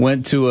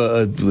went to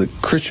a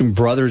Christian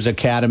Brothers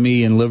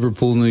Academy in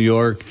Liverpool, New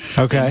York.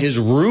 Okay. And his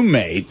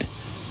roommate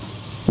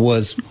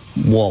was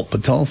Walt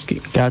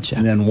Patulski. Gotcha.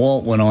 And then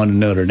Walt went on to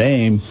Notre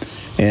Dame,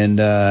 and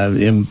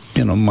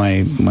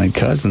my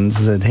cousins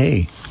said,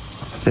 "Hey,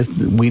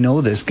 we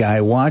know this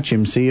guy. Watch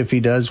him. See if he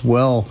does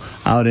well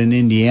out in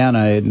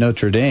Indiana at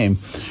Notre Dame."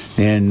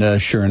 And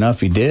sure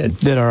enough, he did.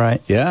 Did all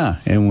right. Yeah,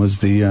 and was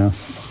the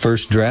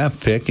first draft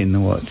pick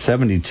in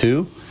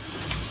 72.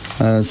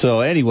 So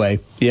anyway,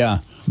 yeah.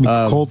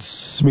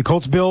 Colts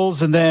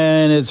Bills, and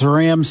then it's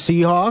Rams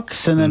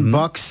Seahawks, and then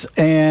Bucks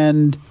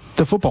and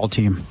the football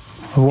team.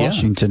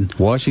 Washington. Yeah,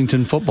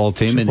 Washington football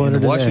team. And the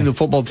Washington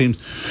football team's,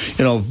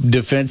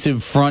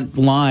 defensive front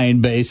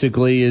line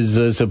basically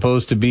is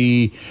supposed to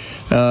be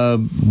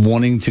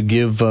wanting to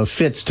give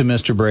fits to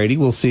Mr. Brady.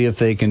 We'll see if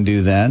they can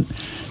do that.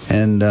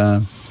 And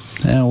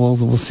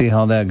we'll see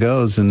how that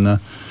goes. And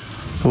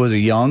was it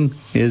Young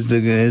is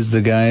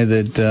the guy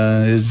that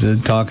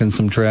is talking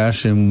some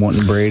trash and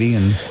wanting Brady,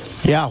 and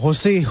we'll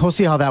see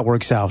how that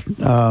works out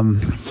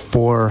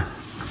for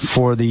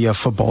the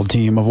football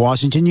team of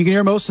Washington. You can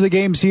hear most of the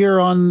games here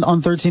on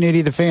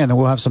 1380 The Fan. Then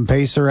we'll have some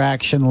Pacer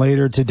action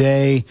later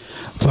today,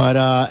 but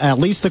at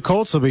least the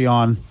Colts will be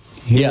on.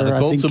 Here, the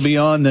Colts will be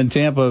on. Then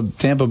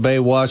Tampa Bay,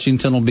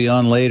 Washington will be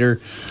on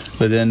later,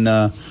 but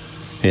then.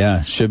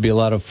 Should be a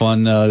lot of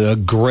fun. A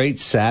great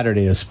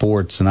Saturday of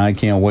sports, and I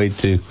can't wait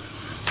to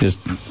just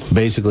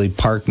basically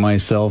park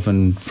myself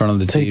in front of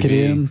the TV. Take it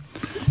in.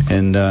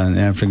 And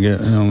after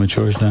getting my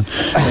chores done,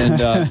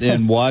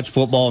 and watch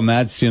football, and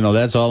that's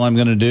all I'm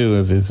going to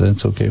do if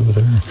that's okay with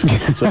her.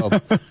 So,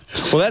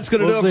 that's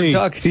going to do it for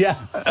talk. Yeah.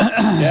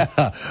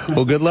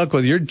 Well, good luck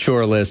with your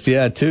chore list.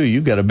 Yeah, too.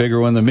 You've got a bigger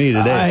one than me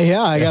today.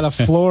 I got a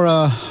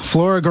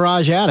Flora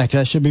garage attic.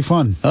 That should be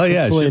fun. Oh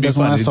yeah, it should be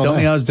fun. You tell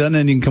me how it's done,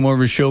 and you can come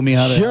over and show me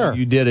how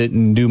you did it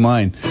and do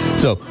mine.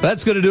 So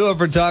that's going to do it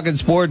for Talking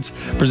Sports,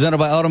 presented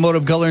by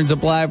Automotive Color and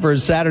Supply for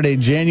Saturday,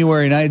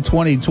 January 9th,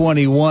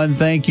 2021.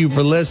 Thank you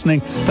for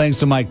listening. Thanks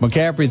to Mike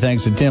McCaffrey.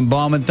 Thanks to Tim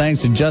Bauman.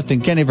 Thanks to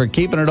Justin Kenny for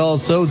keeping it all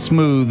so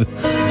smooth.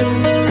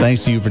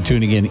 Thanks to you for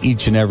tuning in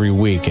each and every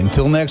week.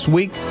 Until next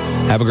week,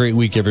 have a great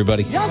week,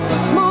 everybody. Just a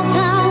small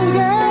town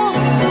girl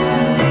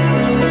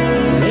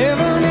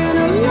living in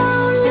a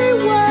lonely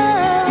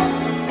world.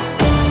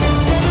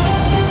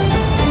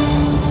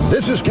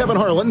 This is Kevin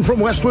Harlan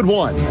from Westwood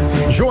One.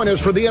 Join us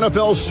for the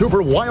NFL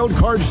Super Wild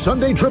Card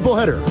Sunday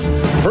tripleheader.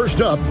 First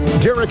up,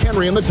 Derrick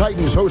Henry and the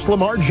Titans host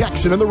Lamar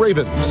Jackson and the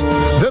Ravens.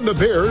 Then the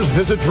Bears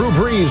visit Drew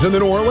Brees and the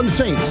New Orleans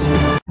Saints.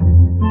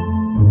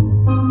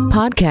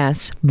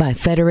 Podcasts by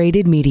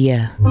Federated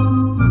Media.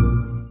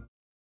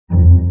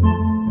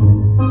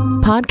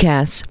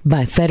 Podcasts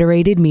by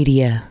Federated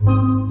Media.